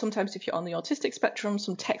week, sometimes if you're on the autistic spectrum,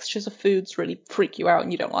 some textures of foods really freak you out and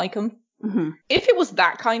you don't like them. Mm-hmm. If it was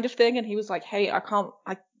that kind of thing and he was like, hey,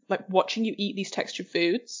 I like watching you eat these textured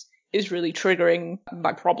foods is really triggering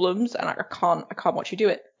my problems and I can't watch you do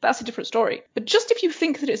it. That's a different story. But just if you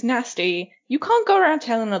think that it's nasty, you can't go around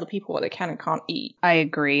telling other people what they can and can't eat. I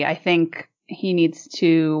agree. I think he needs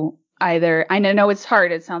to either, I know it's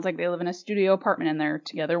hard. It sounds like they live in a studio apartment and they're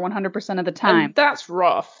together 100% of the time. And that's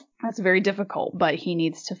rough. That's very difficult, but he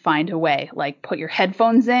needs to find a way. Like put your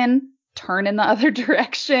headphones in, turn in the other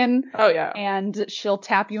direction. Oh, yeah. And she'll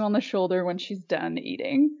tap you on the shoulder when she's done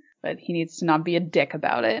eating. But he needs to not be a dick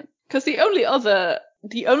about it. Because the only other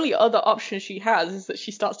option she has is that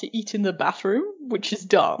she starts to eat in the bathroom, which is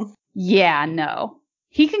dumb. Yeah, no.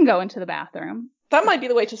 He can go into the bathroom. That might be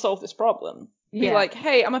the way to solve this problem. Be Yeah. like,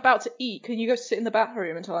 hey, I'm about to eat. Can you go sit in the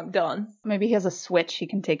bathroom until I'm done? Maybe he has a switch he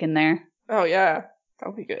can take in there. Oh, yeah. That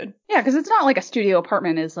would be good. Yeah, because it's not like a studio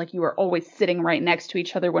apartment is like you are always sitting right next to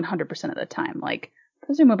each other 100% of the time. Like,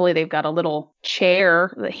 presumably they've got a little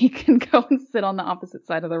chair that he can go and sit on the opposite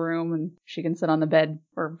side of the room and she can sit on the bed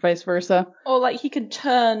or vice versa. Or like he can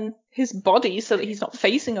turn his body so that he's not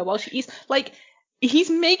facing her while she eats. Like, he's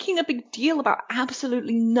making a big deal about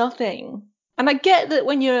absolutely nothing. And I get that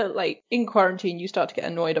when you're like in quarantine, you start to get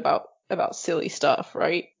annoyed about silly stuff,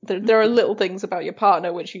 right? There are little things about your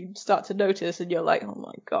partner which you start to notice and you're like, oh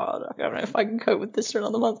my God, I don't know if I can cope with this for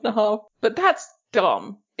another month and a half. But that's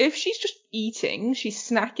dumb. If she's just eating, she's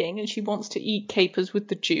snacking, and she wants to eat capers with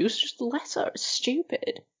the juice, just let her. It's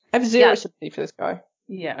stupid. I have zero sympathy for this guy.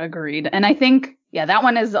 Yeah, agreed. And I think, that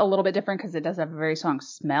one is a little bit different because it does have a very strong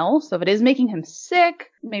smell. So if it is making him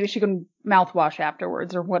sick, maybe she can mouthwash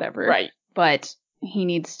afterwards or whatever. Right. But he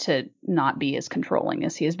needs to not be as controlling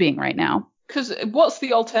as he is being right now. Because what's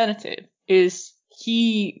the alternative? Is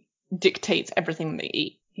he dictates everything they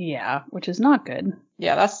eat. Yeah, which is not good.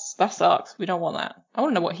 Yeah, that sucks. We don't want that. I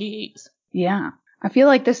want to know what he eats. Yeah. I feel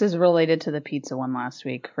like this is related to the pizza one last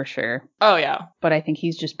week for sure. Oh, yeah. But I think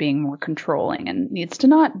he's just being more controlling and needs to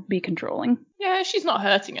not be controlling. Yeah, she's not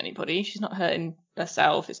hurting anybody. She's not hurting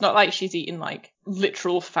herself. It's not like she's eating like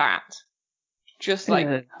literal fat. Just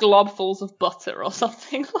like globfuls of butter or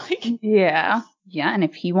something like. Yeah. Yeah, and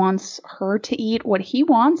if he wants her to eat what he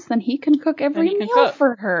wants, then he can cook every meal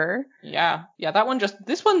for her. Yeah. Yeah,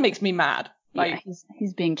 this one makes me mad. Like, yeah,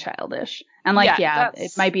 he's being childish. And like,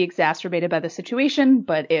 it might be exacerbated by the situation,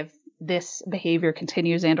 but if this behavior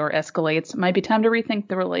continues and or escalates, it might be time to rethink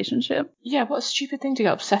the relationship. Yeah, what a stupid thing to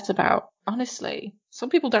get upset about. Honestly. Some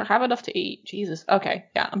people don't have enough to eat. Jesus. Okay,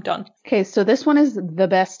 yeah, I'm done. Okay, so this one is the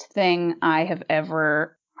best thing I have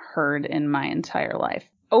ever heard in my entire life.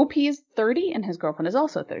 OP is 30 and his girlfriend is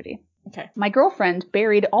also 30. Okay. My girlfriend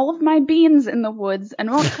buried all of my beans in the woods and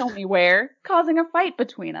won't tell me where, causing a fight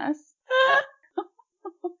between us.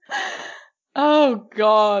 Oh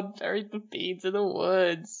God, buried the beans in the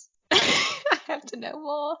woods. I have to know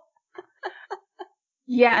more.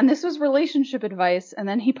 Yeah, and this was relationship advice, and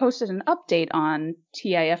then he posted an update on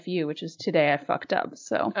TIFU, which is Today I Fucked Up,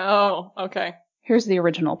 so. Oh, okay. Here's the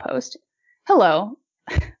original post. Hello.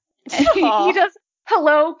 he does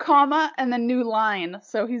hello, comma, and then new line,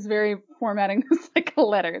 so he's very formatting this like a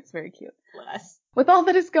letter. It's very cute. Bless. With all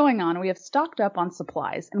that is going on, we have stocked up on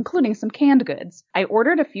supplies, including some canned goods. I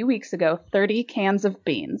ordered a few weeks ago 30 cans of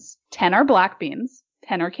beans. 10 are black beans,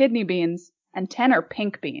 10 are kidney beans, and 10 are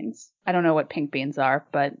pink beans. I don't know what pink beans are,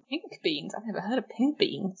 but... Pink beans? I've never heard of pink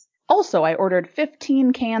beans. Also, I ordered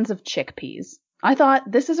 15 cans of chickpeas. I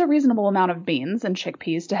thought this is a reasonable amount of beans and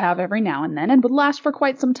chickpeas to have every now and then and would last for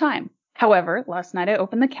quite some time. However, last night I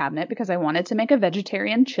opened the cabinet because I wanted to make a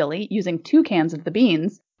vegetarian chili using 2 cans of the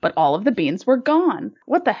beans, but all of the beans were gone.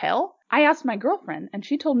 What the hell? I asked my girlfriend, and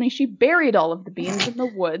she told me she buried all of the beans in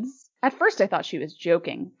the woods. At first I thought she was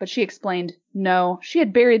joking, but she explained, no, she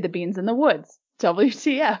had buried the beans in the woods.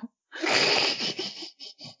 WTF.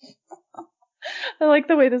 I like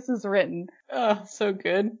the way this is written. Oh, so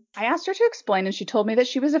good. I asked her to explain, and she told me that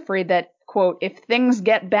she was afraid that, quote, if things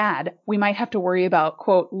get bad, we might have to worry about,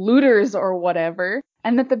 quote, looters or whatever,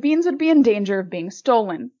 and that the beans would be in danger of being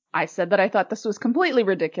stolen. I said that I thought this was completely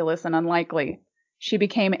ridiculous and unlikely. She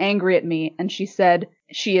became angry at me, and she said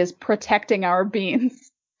she is protecting our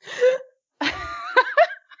beans. I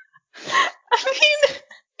mean,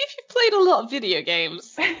 if you've played a lot of video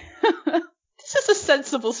games, this is a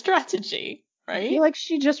sensible strategy, I right? feel like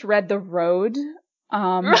she just read The Road,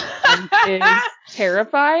 and is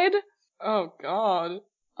terrified. Oh, God.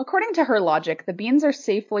 According to her logic, the beans are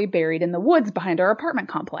safely buried in the woods behind our apartment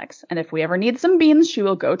complex, and if we ever need some beans, she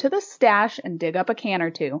will go to the stash and dig up a can or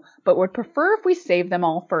two, but would prefer if we save them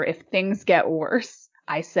all for if things get worse.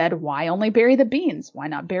 I said, why only bury the beans? Why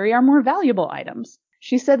not bury our more valuable items?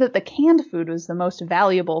 She said that the canned food was the most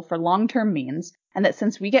valuable for long-term means, and that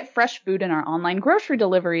since we get fresh food in our online grocery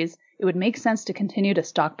deliveries, it would make sense to continue to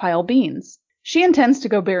stockpile beans. She intends to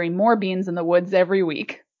go bury more beans in the woods every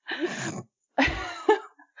week.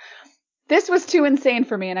 This was too insane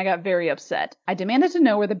for me, and I got very upset. I demanded to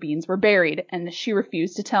know where the beans were buried, and she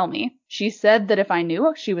refused to tell me. She said that if I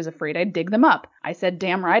knew, she was afraid I'd dig them up. I said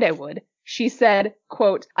damn right I would. She said,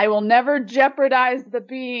 quote, I will never jeopardize the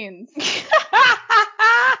beans.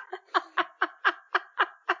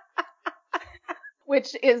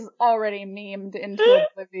 Which is already memed into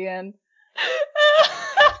oblivion.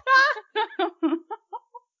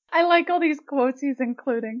 I like all these quotes he's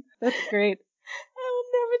including. That's great. I will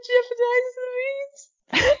never jeopardize the beans.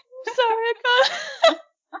 I'm sorry, I can't.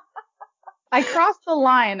 I crossed the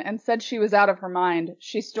line and said she was out of her mind.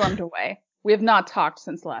 She stormed away. We have not talked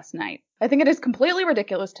since last night. I think it is completely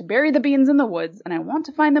ridiculous to bury the beans in the woods, and I want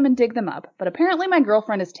to find them and dig them up, but apparently my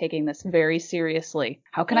girlfriend is taking this very seriously.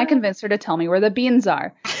 How can I convince her to tell me where the beans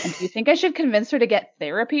are? And do you think I should convince her to get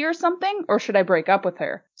therapy or something, or should I break up with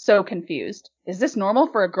her? So confused. Is this normal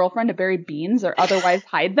for a girlfriend to bury beans or otherwise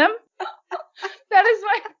hide them? That is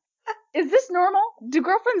my... Is this normal? Do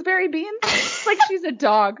girlfriends bury beans? It's like she's a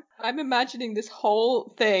dog. I'm imagining this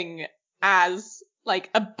whole thing as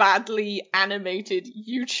like a badly animated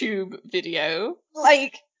YouTube video.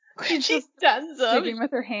 Like, she stands up digging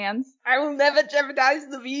with her hands. I will never jeopardize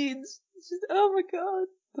the beans. It's just, oh my god,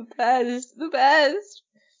 the best.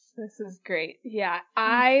 This is great. Yeah,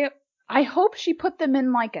 I hope she put them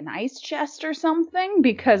in like an ice chest or something,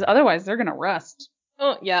 because otherwise they're gonna rust.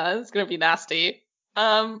 Oh yeah, it's gonna be nasty.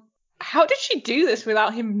 How did she do this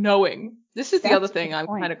without him knowing? This is the other thing I'm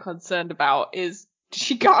kind of concerned about, is did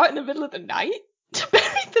she go out in the middle of the night to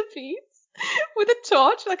bury the beans with a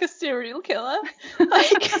torch like a serial killer?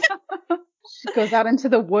 Like, she goes out into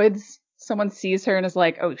the woods, someone sees her and is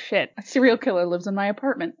like, oh shit, a serial killer lives in my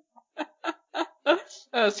apartment.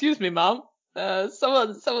 Excuse me, Mom.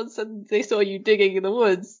 Someone said they saw you digging in the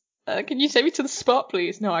woods. Can you take me to the spot,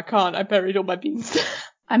 please? No, I can't. I buried all my beans.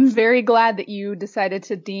 I'm very glad that you decided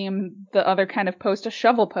to deem the other kind of post a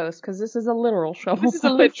shovel post, because this is a literal shovel post. This is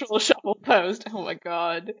a literal shovel post. Oh my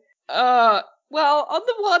god. Well, on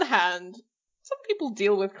the one hand, some people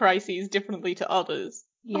deal with crises differently to others.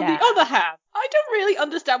 Yeah. On the other hand, I don't really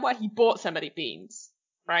understand why he bought so many beans,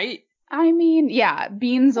 right? I mean, yeah,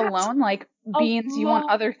 beans alone, like beans, you want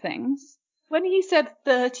other things. When he said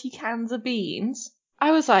 30 cans of beans,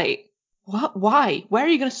 I was like, what? Why? Where are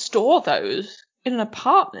you going to store those? In an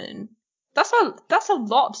apartment? That's a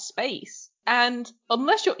lot of space. And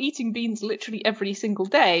unless you're eating beans literally every single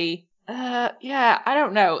day, yeah, I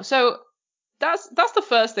don't know. So that's the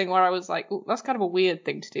first thing where I was like, that's kind of a weird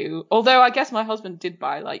thing to do. Although I guess my husband did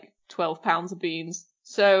buy like 12 pounds of beans.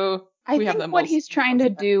 So I think what he's trying to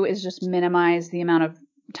do is just minimize the amount of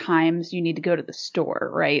times you need to go to the store,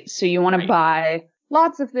 right? So you want to buy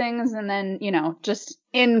lots of things, and then, you know, just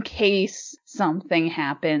in case something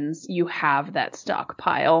happens, you have that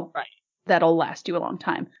stockpile that'll last you a long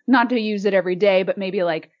time. Not to use it every day, but maybe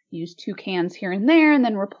like use 2 cans here and there, and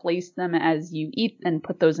then replace them as you eat, and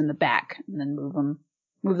put those in the back, and then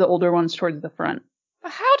move the older ones towards the front.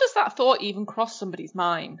 But how does that thought even cross somebody's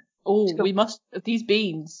mind? Oh, these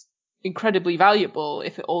beans, incredibly valuable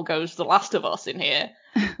if it all goes The Last of Us in here.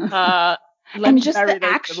 And just the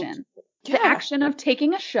action. The action of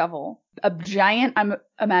taking a shovel, a giant, I'm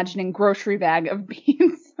imagining, grocery bag of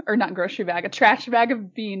beans, or not grocery bag, a trash bag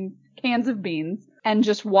of cans of beans, and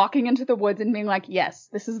just walking into the woods and being like, yes,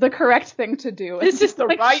 this is the correct thing to do. This is the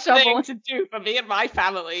right thing to do for me and my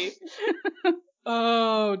family.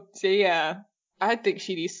 Oh dear. I think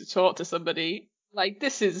she needs to talk to somebody. Like,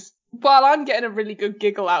 this is while I'm getting a really good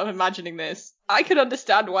giggle out of imagining this, I can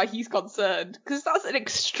understand why he's concerned, because that's an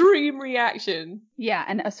extreme reaction. Yeah,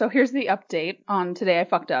 and so here's the update on Today I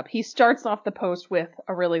Fucked Up. He starts off the post with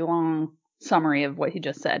a really long summary of what he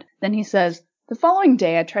just said. Then he says, the following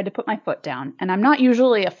day I tried to put my foot down, and I'm not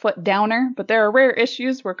usually a foot downer, but there are rare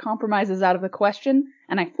issues where compromise is out of the question,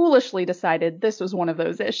 and I foolishly decided this was one of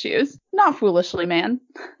those issues. Not foolishly, man.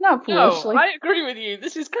 Not foolishly. No, I agree with you.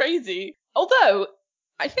 This is crazy. Although,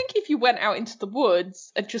 I think if you went out into the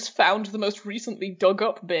woods and just found the most recently dug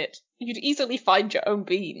up bit, you'd easily find your own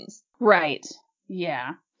beans. Right.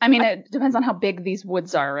 Yeah. I mean, it depends on how big these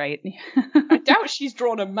woods are, right? I doubt she's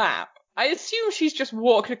drawn a map. I assume she's just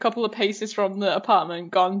walked a couple of paces from the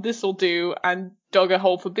apartment, gone, this'll do, and dug a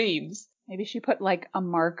hole for beans. Maybe she put, like, a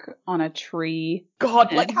mark on a tree.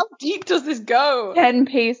 God, like, how deep does this go? 10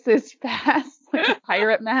 paces fast, like a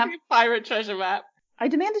pirate map. Pirate treasure map. I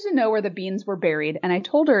demanded to know where the beans were buried, and I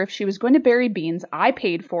told her if she was going to bury beans I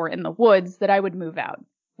paid for in the woods, that I would move out.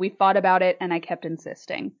 We fought about it, and I kept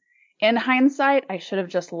insisting. In hindsight, I should have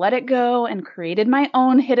just let it go and created my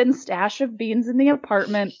own hidden stash of beans in the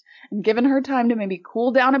apartment and given her time to maybe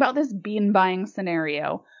cool down about this bean buying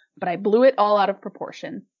scenario, but I blew it all out of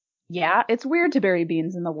proportion. Yeah, it's weird to bury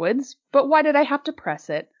beans in the woods, but why did I have to press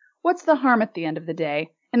it? What's the harm at the end of the day,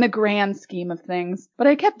 in the grand scheme of things? But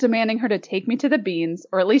I kept demanding her to take me to the beans,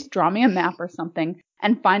 or at least draw me a map or something,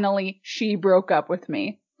 and finally she broke up with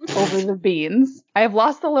me. Over the beans. I have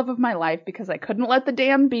lost the love of my life because I couldn't let the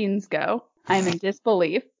damn beans go. I am in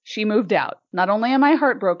disbelief. She moved out. Not only am I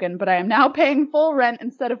heartbroken, but I am now paying full rent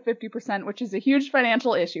instead of 50%, which is a huge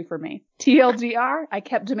financial issue for me. TLDR, I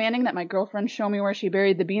kept demanding that my girlfriend show me where she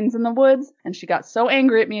buried the beans in the woods, and she got so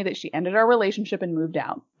angry at me that she ended our relationship and moved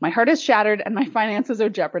out. My heart is shattered and my finances are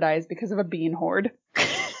jeopardized because of a bean hoard.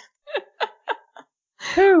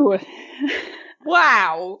 Whew.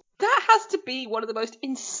 Wow. That has to be one of the most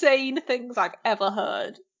insane things I've ever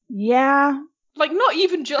heard. Yeah. Like, not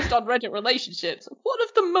even just on Reddit relationships. One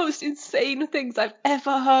of the most insane things I've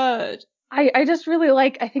ever heard. I just really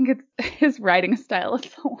I think it's his writing style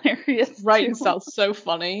is hilarious. Writing too. style's so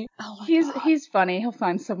funny. Oh my God. He's funny. He'll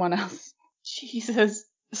find someone else. Jesus.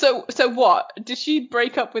 So what? Did she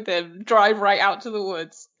break up with him, drive right out to the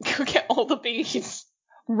woods, go get all the beans?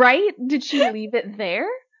 Right? Did she leave it there?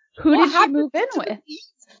 Who did she move in with?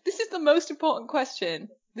 This is the most important question.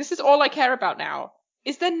 This is all I care about now.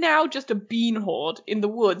 Is there now just a bean hoard in the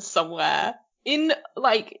woods somewhere? In,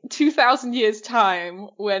 2,000 years' time,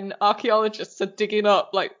 when archaeologists are digging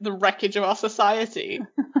up, the wreckage of our society,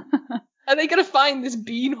 are they gonna find this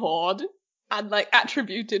bean hoard and,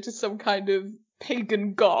 attribute it to some kind of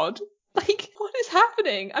pagan god? What is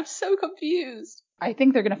happening? I'm so confused. I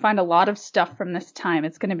think they're going to find a lot of stuff from this time.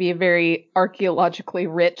 It's going to be a very archaeologically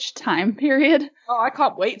rich time period. Oh, I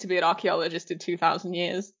can't wait to be an archaeologist in 2,000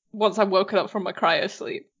 years, once I'm woken up from my cryo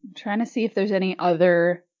sleep. I'm trying to see if there's any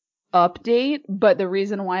other update, but the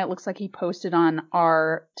reason why it looks like he posted on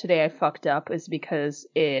our Today I Fucked Up is because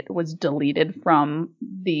it was deleted from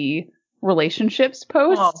the relationships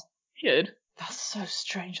post. Oh, good. That's so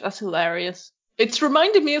strange. That's hilarious. It's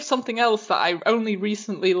reminded me of something else that I only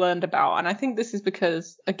recently learned about, and I think this is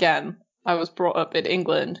because, again, I was brought up in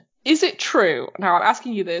England. Is it true? Now, I'm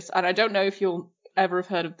asking you this, and I don't know if you'll ever have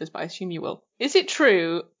heard of this, but I assume you will. Is it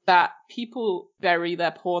true that people bury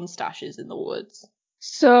their porn stashes in the woods?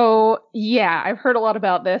 So, yeah, I've heard a lot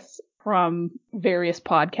about this from various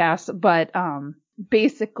podcasts, but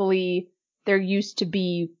basically there used to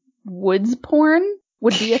be woods porn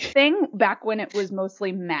would be a thing back when it was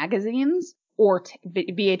mostly magazines or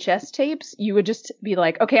VHS tapes. You would just be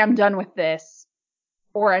like, okay, I'm done with this,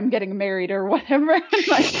 or I'm getting married or whatever.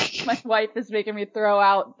 my wife is making me throw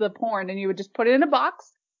out the porn, and you would just put it in a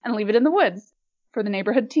box and leave it in the woods for the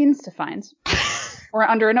neighborhood teens to find, or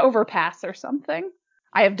under an overpass or something.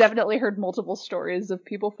 I have definitely heard multiple stories of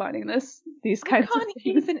people finding these kinds of things. I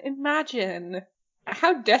can't even imagine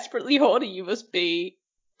how desperately horny you must be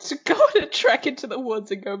to go on a trek into the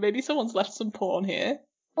woods and go, maybe someone's left some porn here.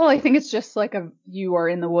 Well, I think it's just like you are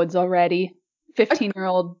in the woods already.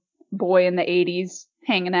 15-year-old boy in the 80s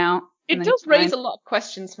hanging out. It does raise a lot of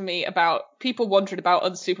questions for me about people wandering about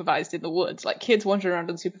unsupervised in the woods, like kids wandering around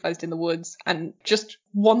unsupervised in the woods and just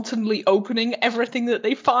wantonly opening everything that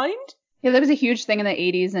they find. Yeah, that was a huge thing in the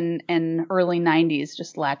 80s and early 90s,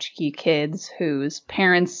 just latchkey kids whose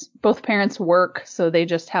both parents work, so they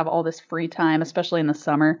just have all this free time, especially in the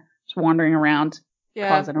summer, just wandering around,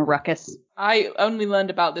 causing a ruckus. I only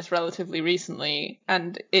learned about this relatively recently,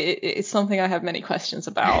 and it's something I have many questions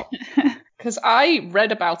about. Because I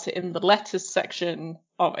read about it in the letters section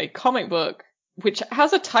of a comic book which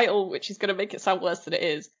has a title which is going to make it sound worse than it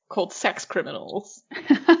is, called Sex Criminals.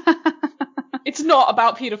 It's not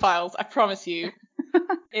about pedophiles, I promise you.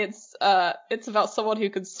 It's about someone who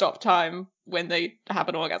can stop time when they have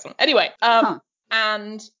an orgasm. Anyway,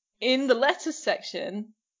 and in the letters section,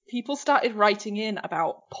 people started writing in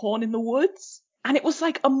about porn in the woods. And it was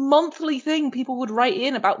like a monthly thing people would write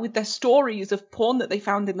in about with their stories of porn that they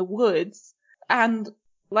found in the woods. And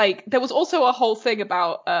like, there was also a whole thing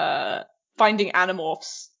about finding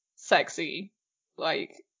animorphs sexy.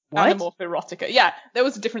 Like, what? Animorph erotica. Yeah, there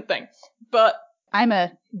was a different thing. But I'm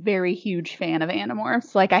a very huge fan of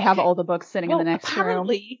Animorphs. Like, I have all the books sitting in the next room.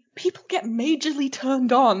 Apparently, people get majorly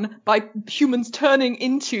turned on by humans turning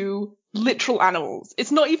into literal animals.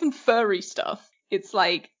 It's not even furry stuff. It's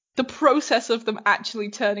like, the process of them actually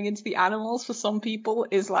turning into the animals for some people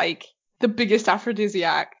is like the biggest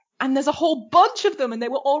aphrodisiac. And there's a whole bunch of them, and they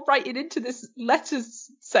were all writing into this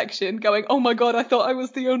letters section going, oh my god, I thought I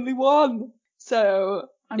was the only one. So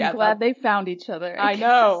I'm glad they found each other. I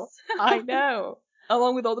know.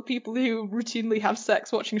 Along with all the people who routinely have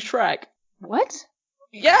sex watching Shrek. What?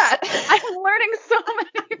 Yeah. I'm learning so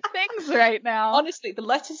many things right now. Honestly, the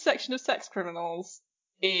letters section of Sex Criminals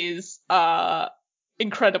is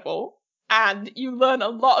incredible. And you learn a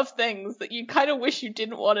lot of things that you kind of wish you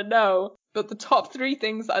didn't want to know. But the top 3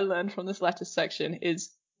 things I learned from this letters section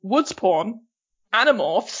is woods porn,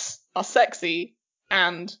 animorphs are sexy,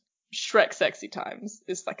 and Shrek sexy times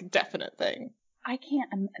is like a definite thing. I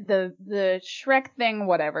can't, the Shrek thing,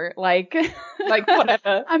 whatever, like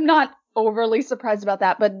whatever. I'm not overly surprised about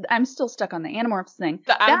that, but I'm still stuck on the Animorphs thing.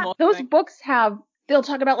 Those thing. books they'll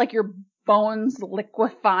talk about like your bones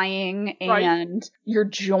liquefying and your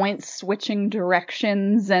joints switching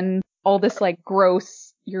directions and all this like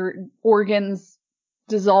gross, your organs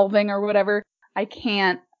dissolving or whatever. I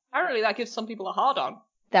can't. Apparently that gives some people a hard on.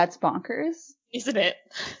 That's bonkers. Isn't it?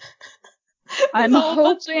 I'm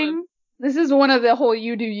hoping this is one of the whole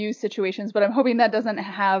you do you situations, but I'm hoping that doesn't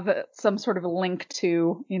have some sort of link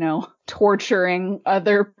to, torturing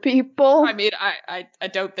other people. I mean, I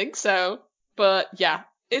don't think so, but yeah,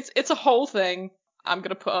 it's a whole thing. I'm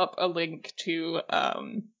gonna put up a link to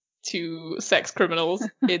Sex Criminals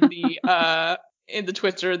in the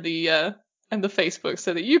Twitter and the Facebook,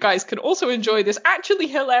 so that you guys can also enjoy this actually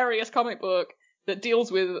hilarious comic book that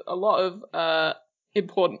deals with a lot of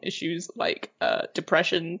important issues like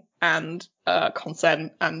depression and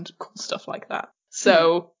consent and cool stuff like that.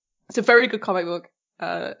 So it's a very good comic book,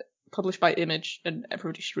 published by Image, and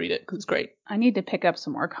everybody should read it because it's great. I need to pick up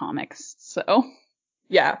some more comics, so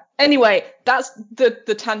yeah. Anyway, that's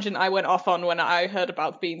the tangent I went off on when I heard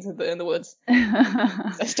about beans in the woods.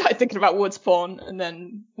 I started thinking about woods porn, and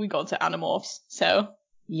then we got to Animorphs. So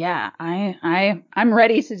yeah, I'm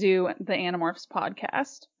ready to do the Animorphs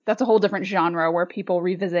podcast. That's a whole different genre where people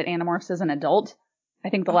revisit Animorphs as an adult. I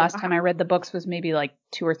think the last time I read the books was maybe like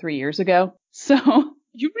 2 or 3 years ago. So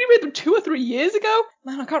you reread them 2 or 3 years ago?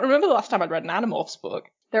 Man, I can't remember the last time I'd read an Animorphs book.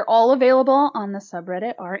 They're all available on the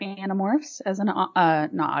subreddit Are Animorphs as an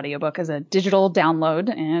not audiobook, as a digital download,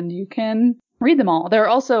 and you can read them all. They're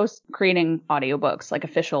also creating audiobooks, like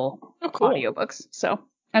official audiobooks. So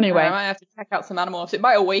anyway, I might have to check out some Animorphs. It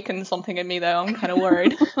might awaken something in me though. I'm kind of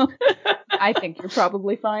worried. I think you're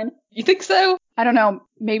probably fine. You think so? I don't know.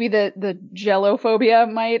 Maybe the jello phobia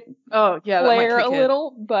might flare a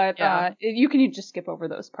little, but you can just skip over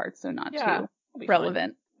those parts. They're not too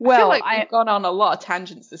relevant. Fine. Well, I feel like we've gone on a lot of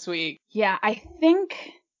tangents this week. Yeah, I think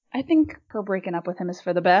her breaking up with him is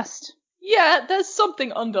for the best. Yeah, there's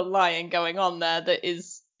something underlying going on there that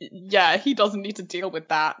is, he doesn't need to deal with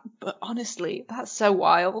that. But honestly, that's so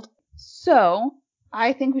wild. So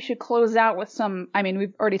I think we should close out with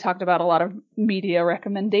we've already talked about a lot of media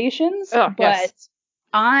recommendations, but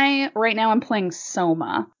right now I'm playing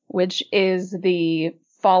Soma, which is the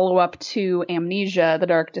follow-up to Amnesia, The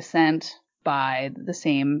Dark Descent by the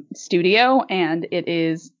same studio, and it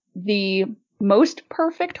is the most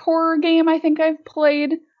perfect horror game I think I've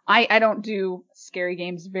played. I don't do scary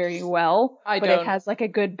games very well, but it has like a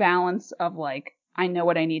good balance of like, I know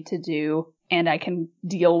what I need to do, and I can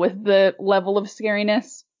deal with the level of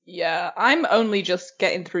scariness. Yeah, I'm only just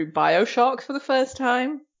getting through BioShock for the first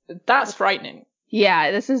time. That's frightening.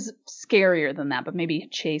 Yeah, this is scarier than that, but maybe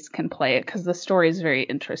Chase can play it because the story is very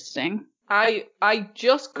interesting. I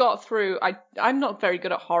just got through, I'm not very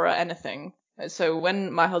good at horror anything. So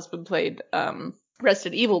when my husband played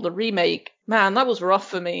Resident Evil, the remake, man, that was rough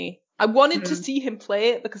for me. I wanted to see him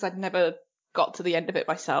play it because I'd never got to the end of it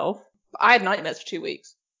myself. But I had nightmares for 2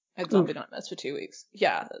 weeks. I had zombie nightmares for 2 weeks.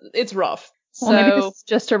 Yeah, it's rough. Well, maybe this is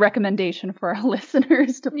just a recommendation for our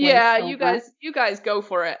listeners to play. Yeah, you guys go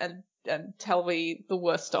for it, and and tell me the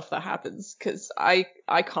worst stuff that happens, because I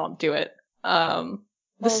can't do it.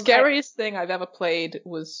 The scariest thing I've ever played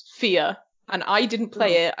was Fear, and I didn't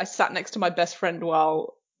play it. I sat next to my best friend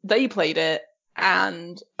while they played it,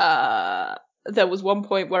 and there was one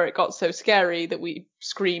point where it got so scary that we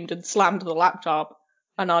screamed and slammed the laptop,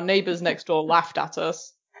 and our neighbors next door laughed at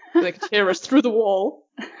us. They could hear us through the wall.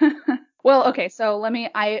 Well, okay, so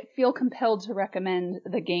I feel compelled to recommend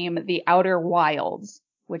the game The Outer Wilds,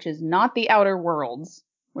 which is not The Outer Worlds,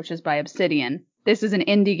 which is by Obsidian. This is an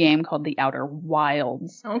indie game called The Outer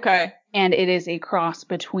Wilds. Okay. And it is a cross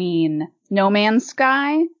between No Man's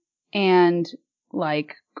Sky and,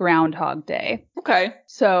 like, Groundhog Day. Okay.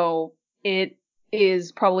 So it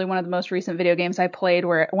is probably one of the most recent video games I played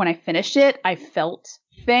where when I finished it, I felt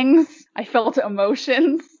things. I felt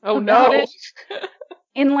emotions. Oh, no. It.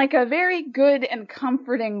 In like a very good and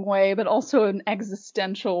comforting way, but also an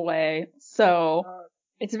existential way. So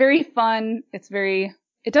it's very fun. It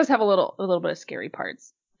does have a little bit of scary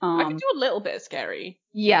parts. I can do a little bit of scary.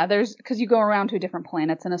 Yeah, because you go around to different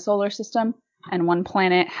planets in a solar system, and one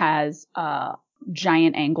planet has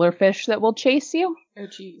giant anglerfish that will chase you. Oh,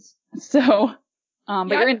 jeez. So, but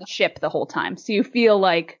you're in the ship the whole time, so you feel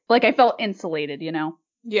like I felt insulated, you know?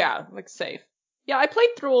 Yeah, like safe. Yeah, I played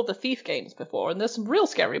through all the Thief games before, and there's some real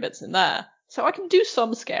scary bits in there. So I can do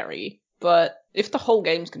some scary, but if the whole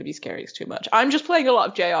game's going to be scary, it's too much. I'm just playing a lot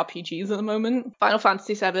of JRPGs at the moment. Final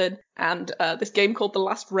Fantasy VII, and this game called The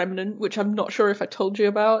Last Remnant, which I'm not sure if I told you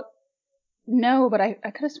about. No, but I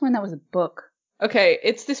could have sworn that was a book. Okay,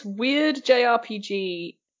 it's this weird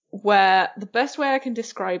JRPG where the best way I can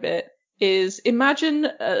describe it is imagine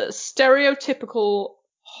a stereotypical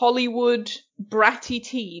Hollywood bratty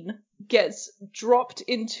teen gets dropped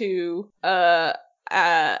into an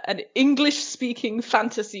English-speaking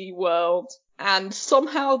fantasy world, and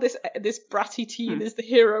somehow this bratty teen is the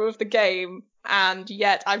hero of the game, and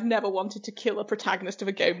yet I've never wanted to kill a protagonist of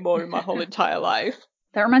a game more in my whole entire life.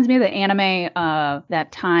 That reminds me of the anime,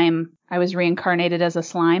 that time I was reincarnated as a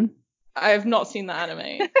slime. I have not seen that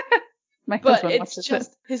anime. But it's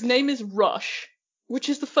just, his name is Rush, which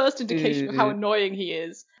is the first indication of how annoying he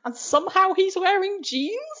is. And somehow he's wearing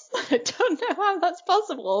jeans? I don't know how that's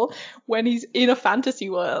possible when he's in a fantasy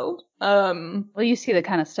world. Well, you see the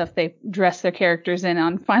kind of stuff they dress their characters in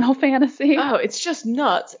on Final Fantasy. Oh, it's just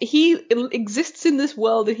nuts. He exists in this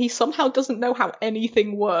world and he somehow doesn't know how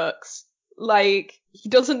anything works. Like, he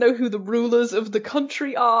doesn't know who the rulers of the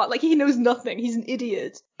country are. Like, he knows nothing. He's an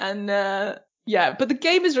idiot. And, yeah, but the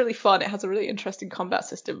game is really fun. It has a really interesting combat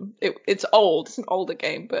system. It's old. It's an older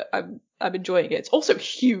game, but I'm enjoying it. It's also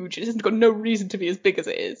huge. It hasn't got no reason to be as big as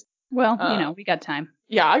it is. Well, we got time.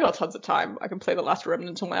 Yeah, I got tons of time. I can play The Last Remnant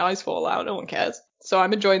until my eyes fall out. No one cares. So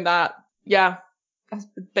I'm enjoying that. Yeah.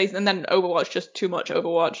 And then Overwatch, just too much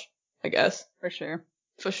Overwatch, I guess. For sure.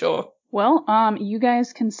 For sure. Well, you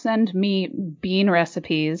guys can send me bean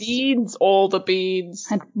recipes. Beans, all the beans.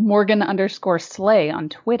 At Morgan_Slay on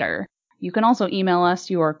Twitter. You can also email us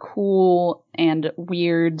your cool and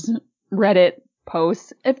weird Reddit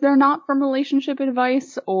posts. If they're not from relationship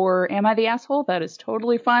advice or am I the asshole, that is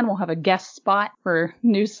totally fine. We'll have a guest spot for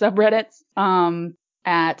new subreddits.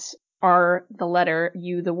 At the letter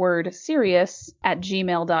u the word serious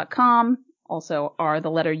 @gmail.com. Also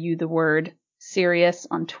the letter u the word serious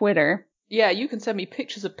on Twitter. Yeah, you can send me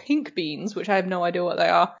pictures of pink beans, which I have no idea what they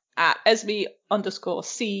are, at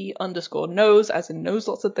Esme_C_knows, as in knows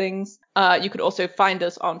lots of things. You can also find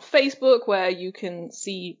us on Facebook, where you can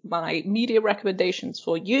see my media recommendations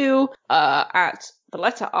for you, at the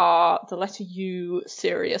letter R, the letter U,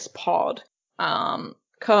 Serious Pod.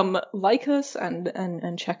 Come like us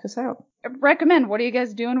and check us out. Recommend. What are you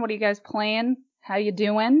guys doing? What are you guys playing? How you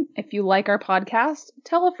doing? If you like our podcast,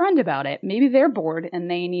 tell a friend about it. Maybe they're bored and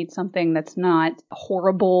they need something that's not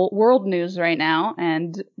horrible world news right now,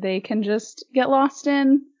 and they can just get lost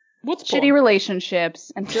in shitty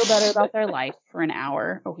relationships and feel better about their life for an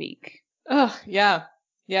hour a week. Oh, yeah.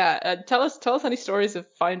 Yeah, tell us any stories of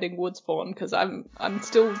finding woods porn, because I'm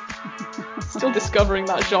still discovering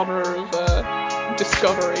that genre of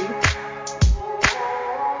discovery.